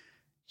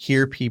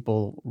hear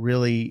people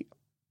really,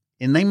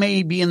 and they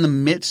may be in the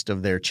midst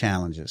of their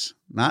challenges,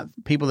 not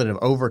people that have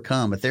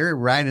overcome, but they're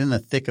right in the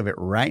thick of it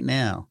right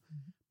now.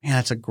 Man,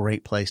 that's a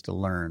great place to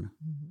learn.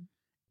 Mm-hmm.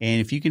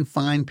 And if you can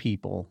find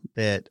people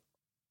that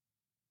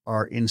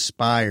are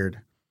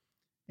inspired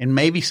and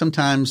maybe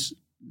sometimes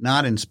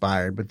not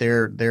inspired, but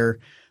they're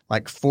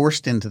like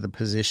forced into the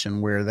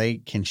position where they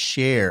can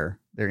share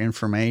their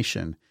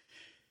information,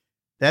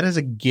 that is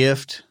a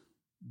gift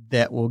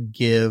that will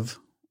give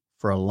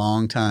for a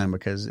long time,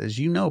 because as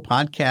you know,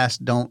 podcasts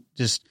don't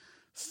just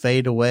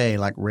fade away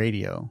like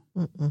radio.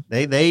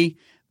 Mm-mm.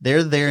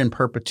 They're there in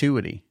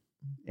perpetuity,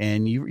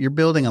 and you're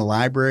building a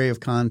library of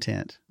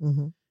content.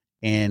 Mm-hmm.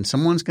 And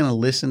someone's going to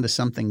listen to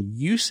something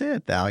you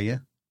said,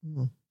 Thalia,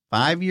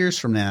 5 years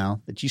from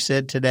now that you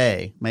said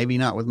today, maybe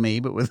not with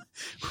me, but with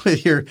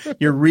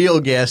your real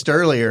guest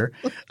earlier.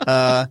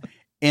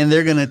 And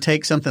they're going to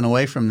take something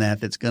away from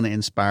that's going to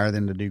inspire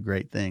them to do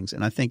great things.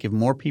 And I think if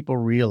more people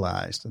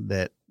realized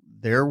that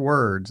their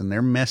words and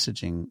their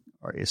messaging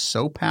is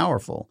so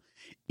powerful,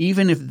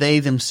 even if they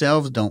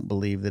themselves don't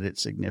believe that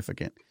it's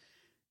significant,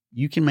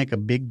 you can make a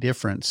big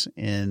difference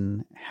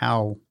in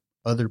how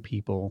other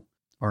people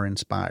are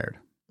inspired.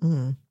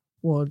 Mm.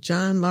 Well,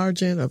 John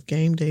Largent of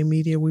Gameday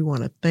Media, we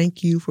want to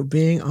thank you for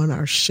being on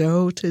our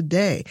show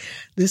today.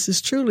 This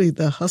is truly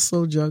the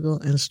hustle,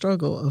 juggle, and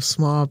struggle of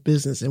small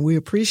business, and we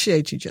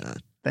appreciate you, John.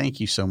 Thank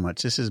you so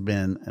much. This has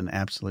been an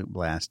absolute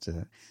blast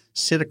to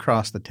sit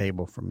across the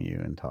table from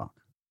you and talk.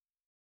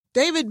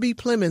 David B.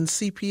 Plemons,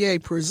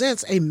 CPA,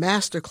 presents a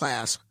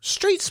masterclass,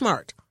 Street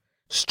Smart.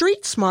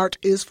 Street Smart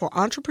is for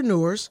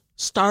entrepreneurs,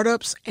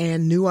 startups,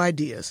 and new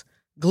ideas.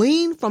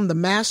 Glean from the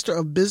Master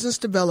of Business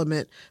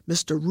Development,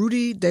 Mr.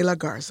 Rudy De La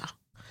Garza.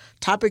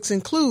 Topics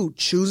include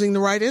choosing the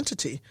right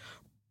entity,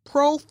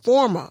 pro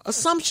forma,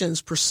 assumptions,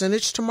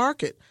 percentage to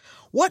market,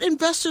 what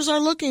investors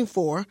are looking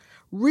for,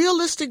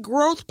 realistic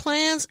growth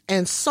plans,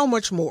 and so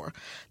much more.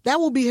 That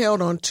will be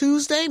held on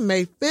Tuesday,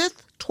 May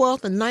 5th,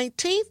 12th, and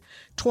 19th,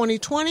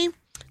 2020,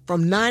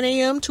 from 9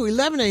 a.m. to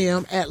 11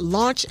 a.m. at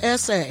Launch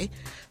SA,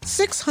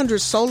 600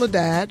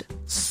 Soledad,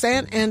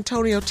 San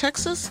Antonio,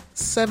 Texas,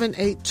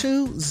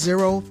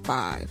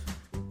 78205.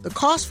 The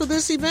cost for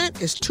this event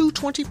is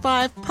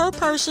 $225 per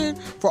person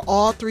for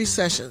all 3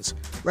 sessions.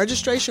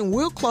 Registration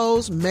will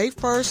close May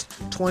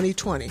 1st,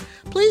 2020.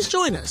 Please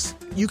join us.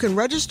 You can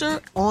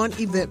register on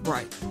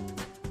Eventbrite.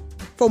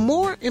 For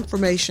more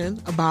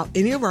information about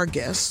any of our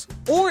guests,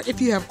 or if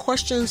you have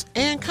questions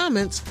and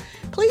comments,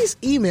 please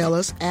email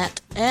us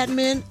at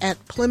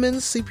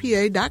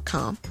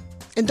admin@PlemonsCPA.com.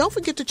 And don't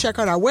forget to check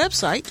out our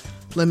website,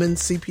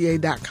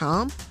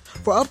 PlemonsCPA.com,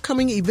 for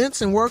upcoming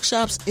events and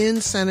workshops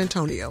in San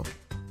Antonio.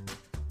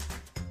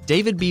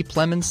 David B.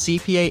 Plemons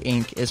CPA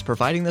Inc. is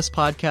providing this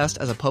podcast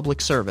as a public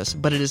service,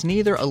 but it is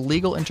neither a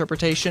legal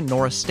interpretation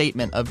nor a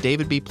statement of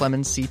David B.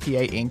 Plemons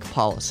CPA Inc.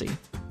 policy.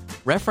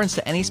 Reference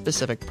to any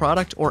specific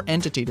product or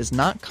entity does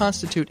not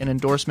constitute an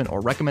endorsement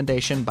or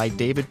recommendation by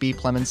David B.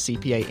 Plemons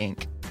CPA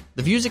Inc.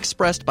 The views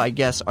expressed by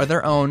guests are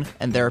their own,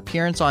 and their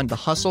appearance on the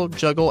Hustle,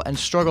 Juggle, and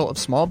Struggle of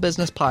Small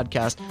Business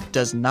podcast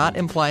does not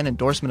imply an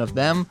endorsement of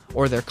them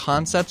or their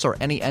concepts or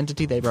any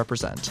entity they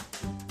represent.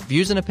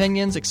 Views and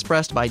opinions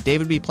expressed by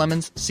David B.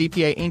 Plemons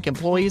CPA Inc.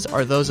 employees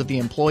are those of the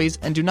employees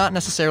and do not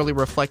necessarily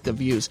reflect the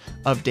views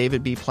of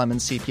David B.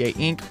 Plemons CPA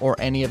Inc. or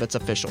any of its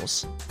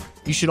officials.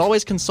 You should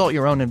always consult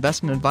your own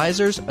investment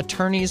advisors,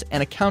 attorneys,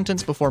 and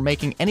accountants before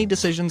making any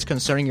decisions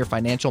concerning your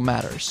financial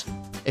matters.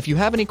 If you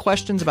have any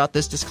questions about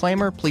this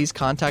disclaimer, please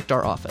contact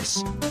our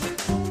office.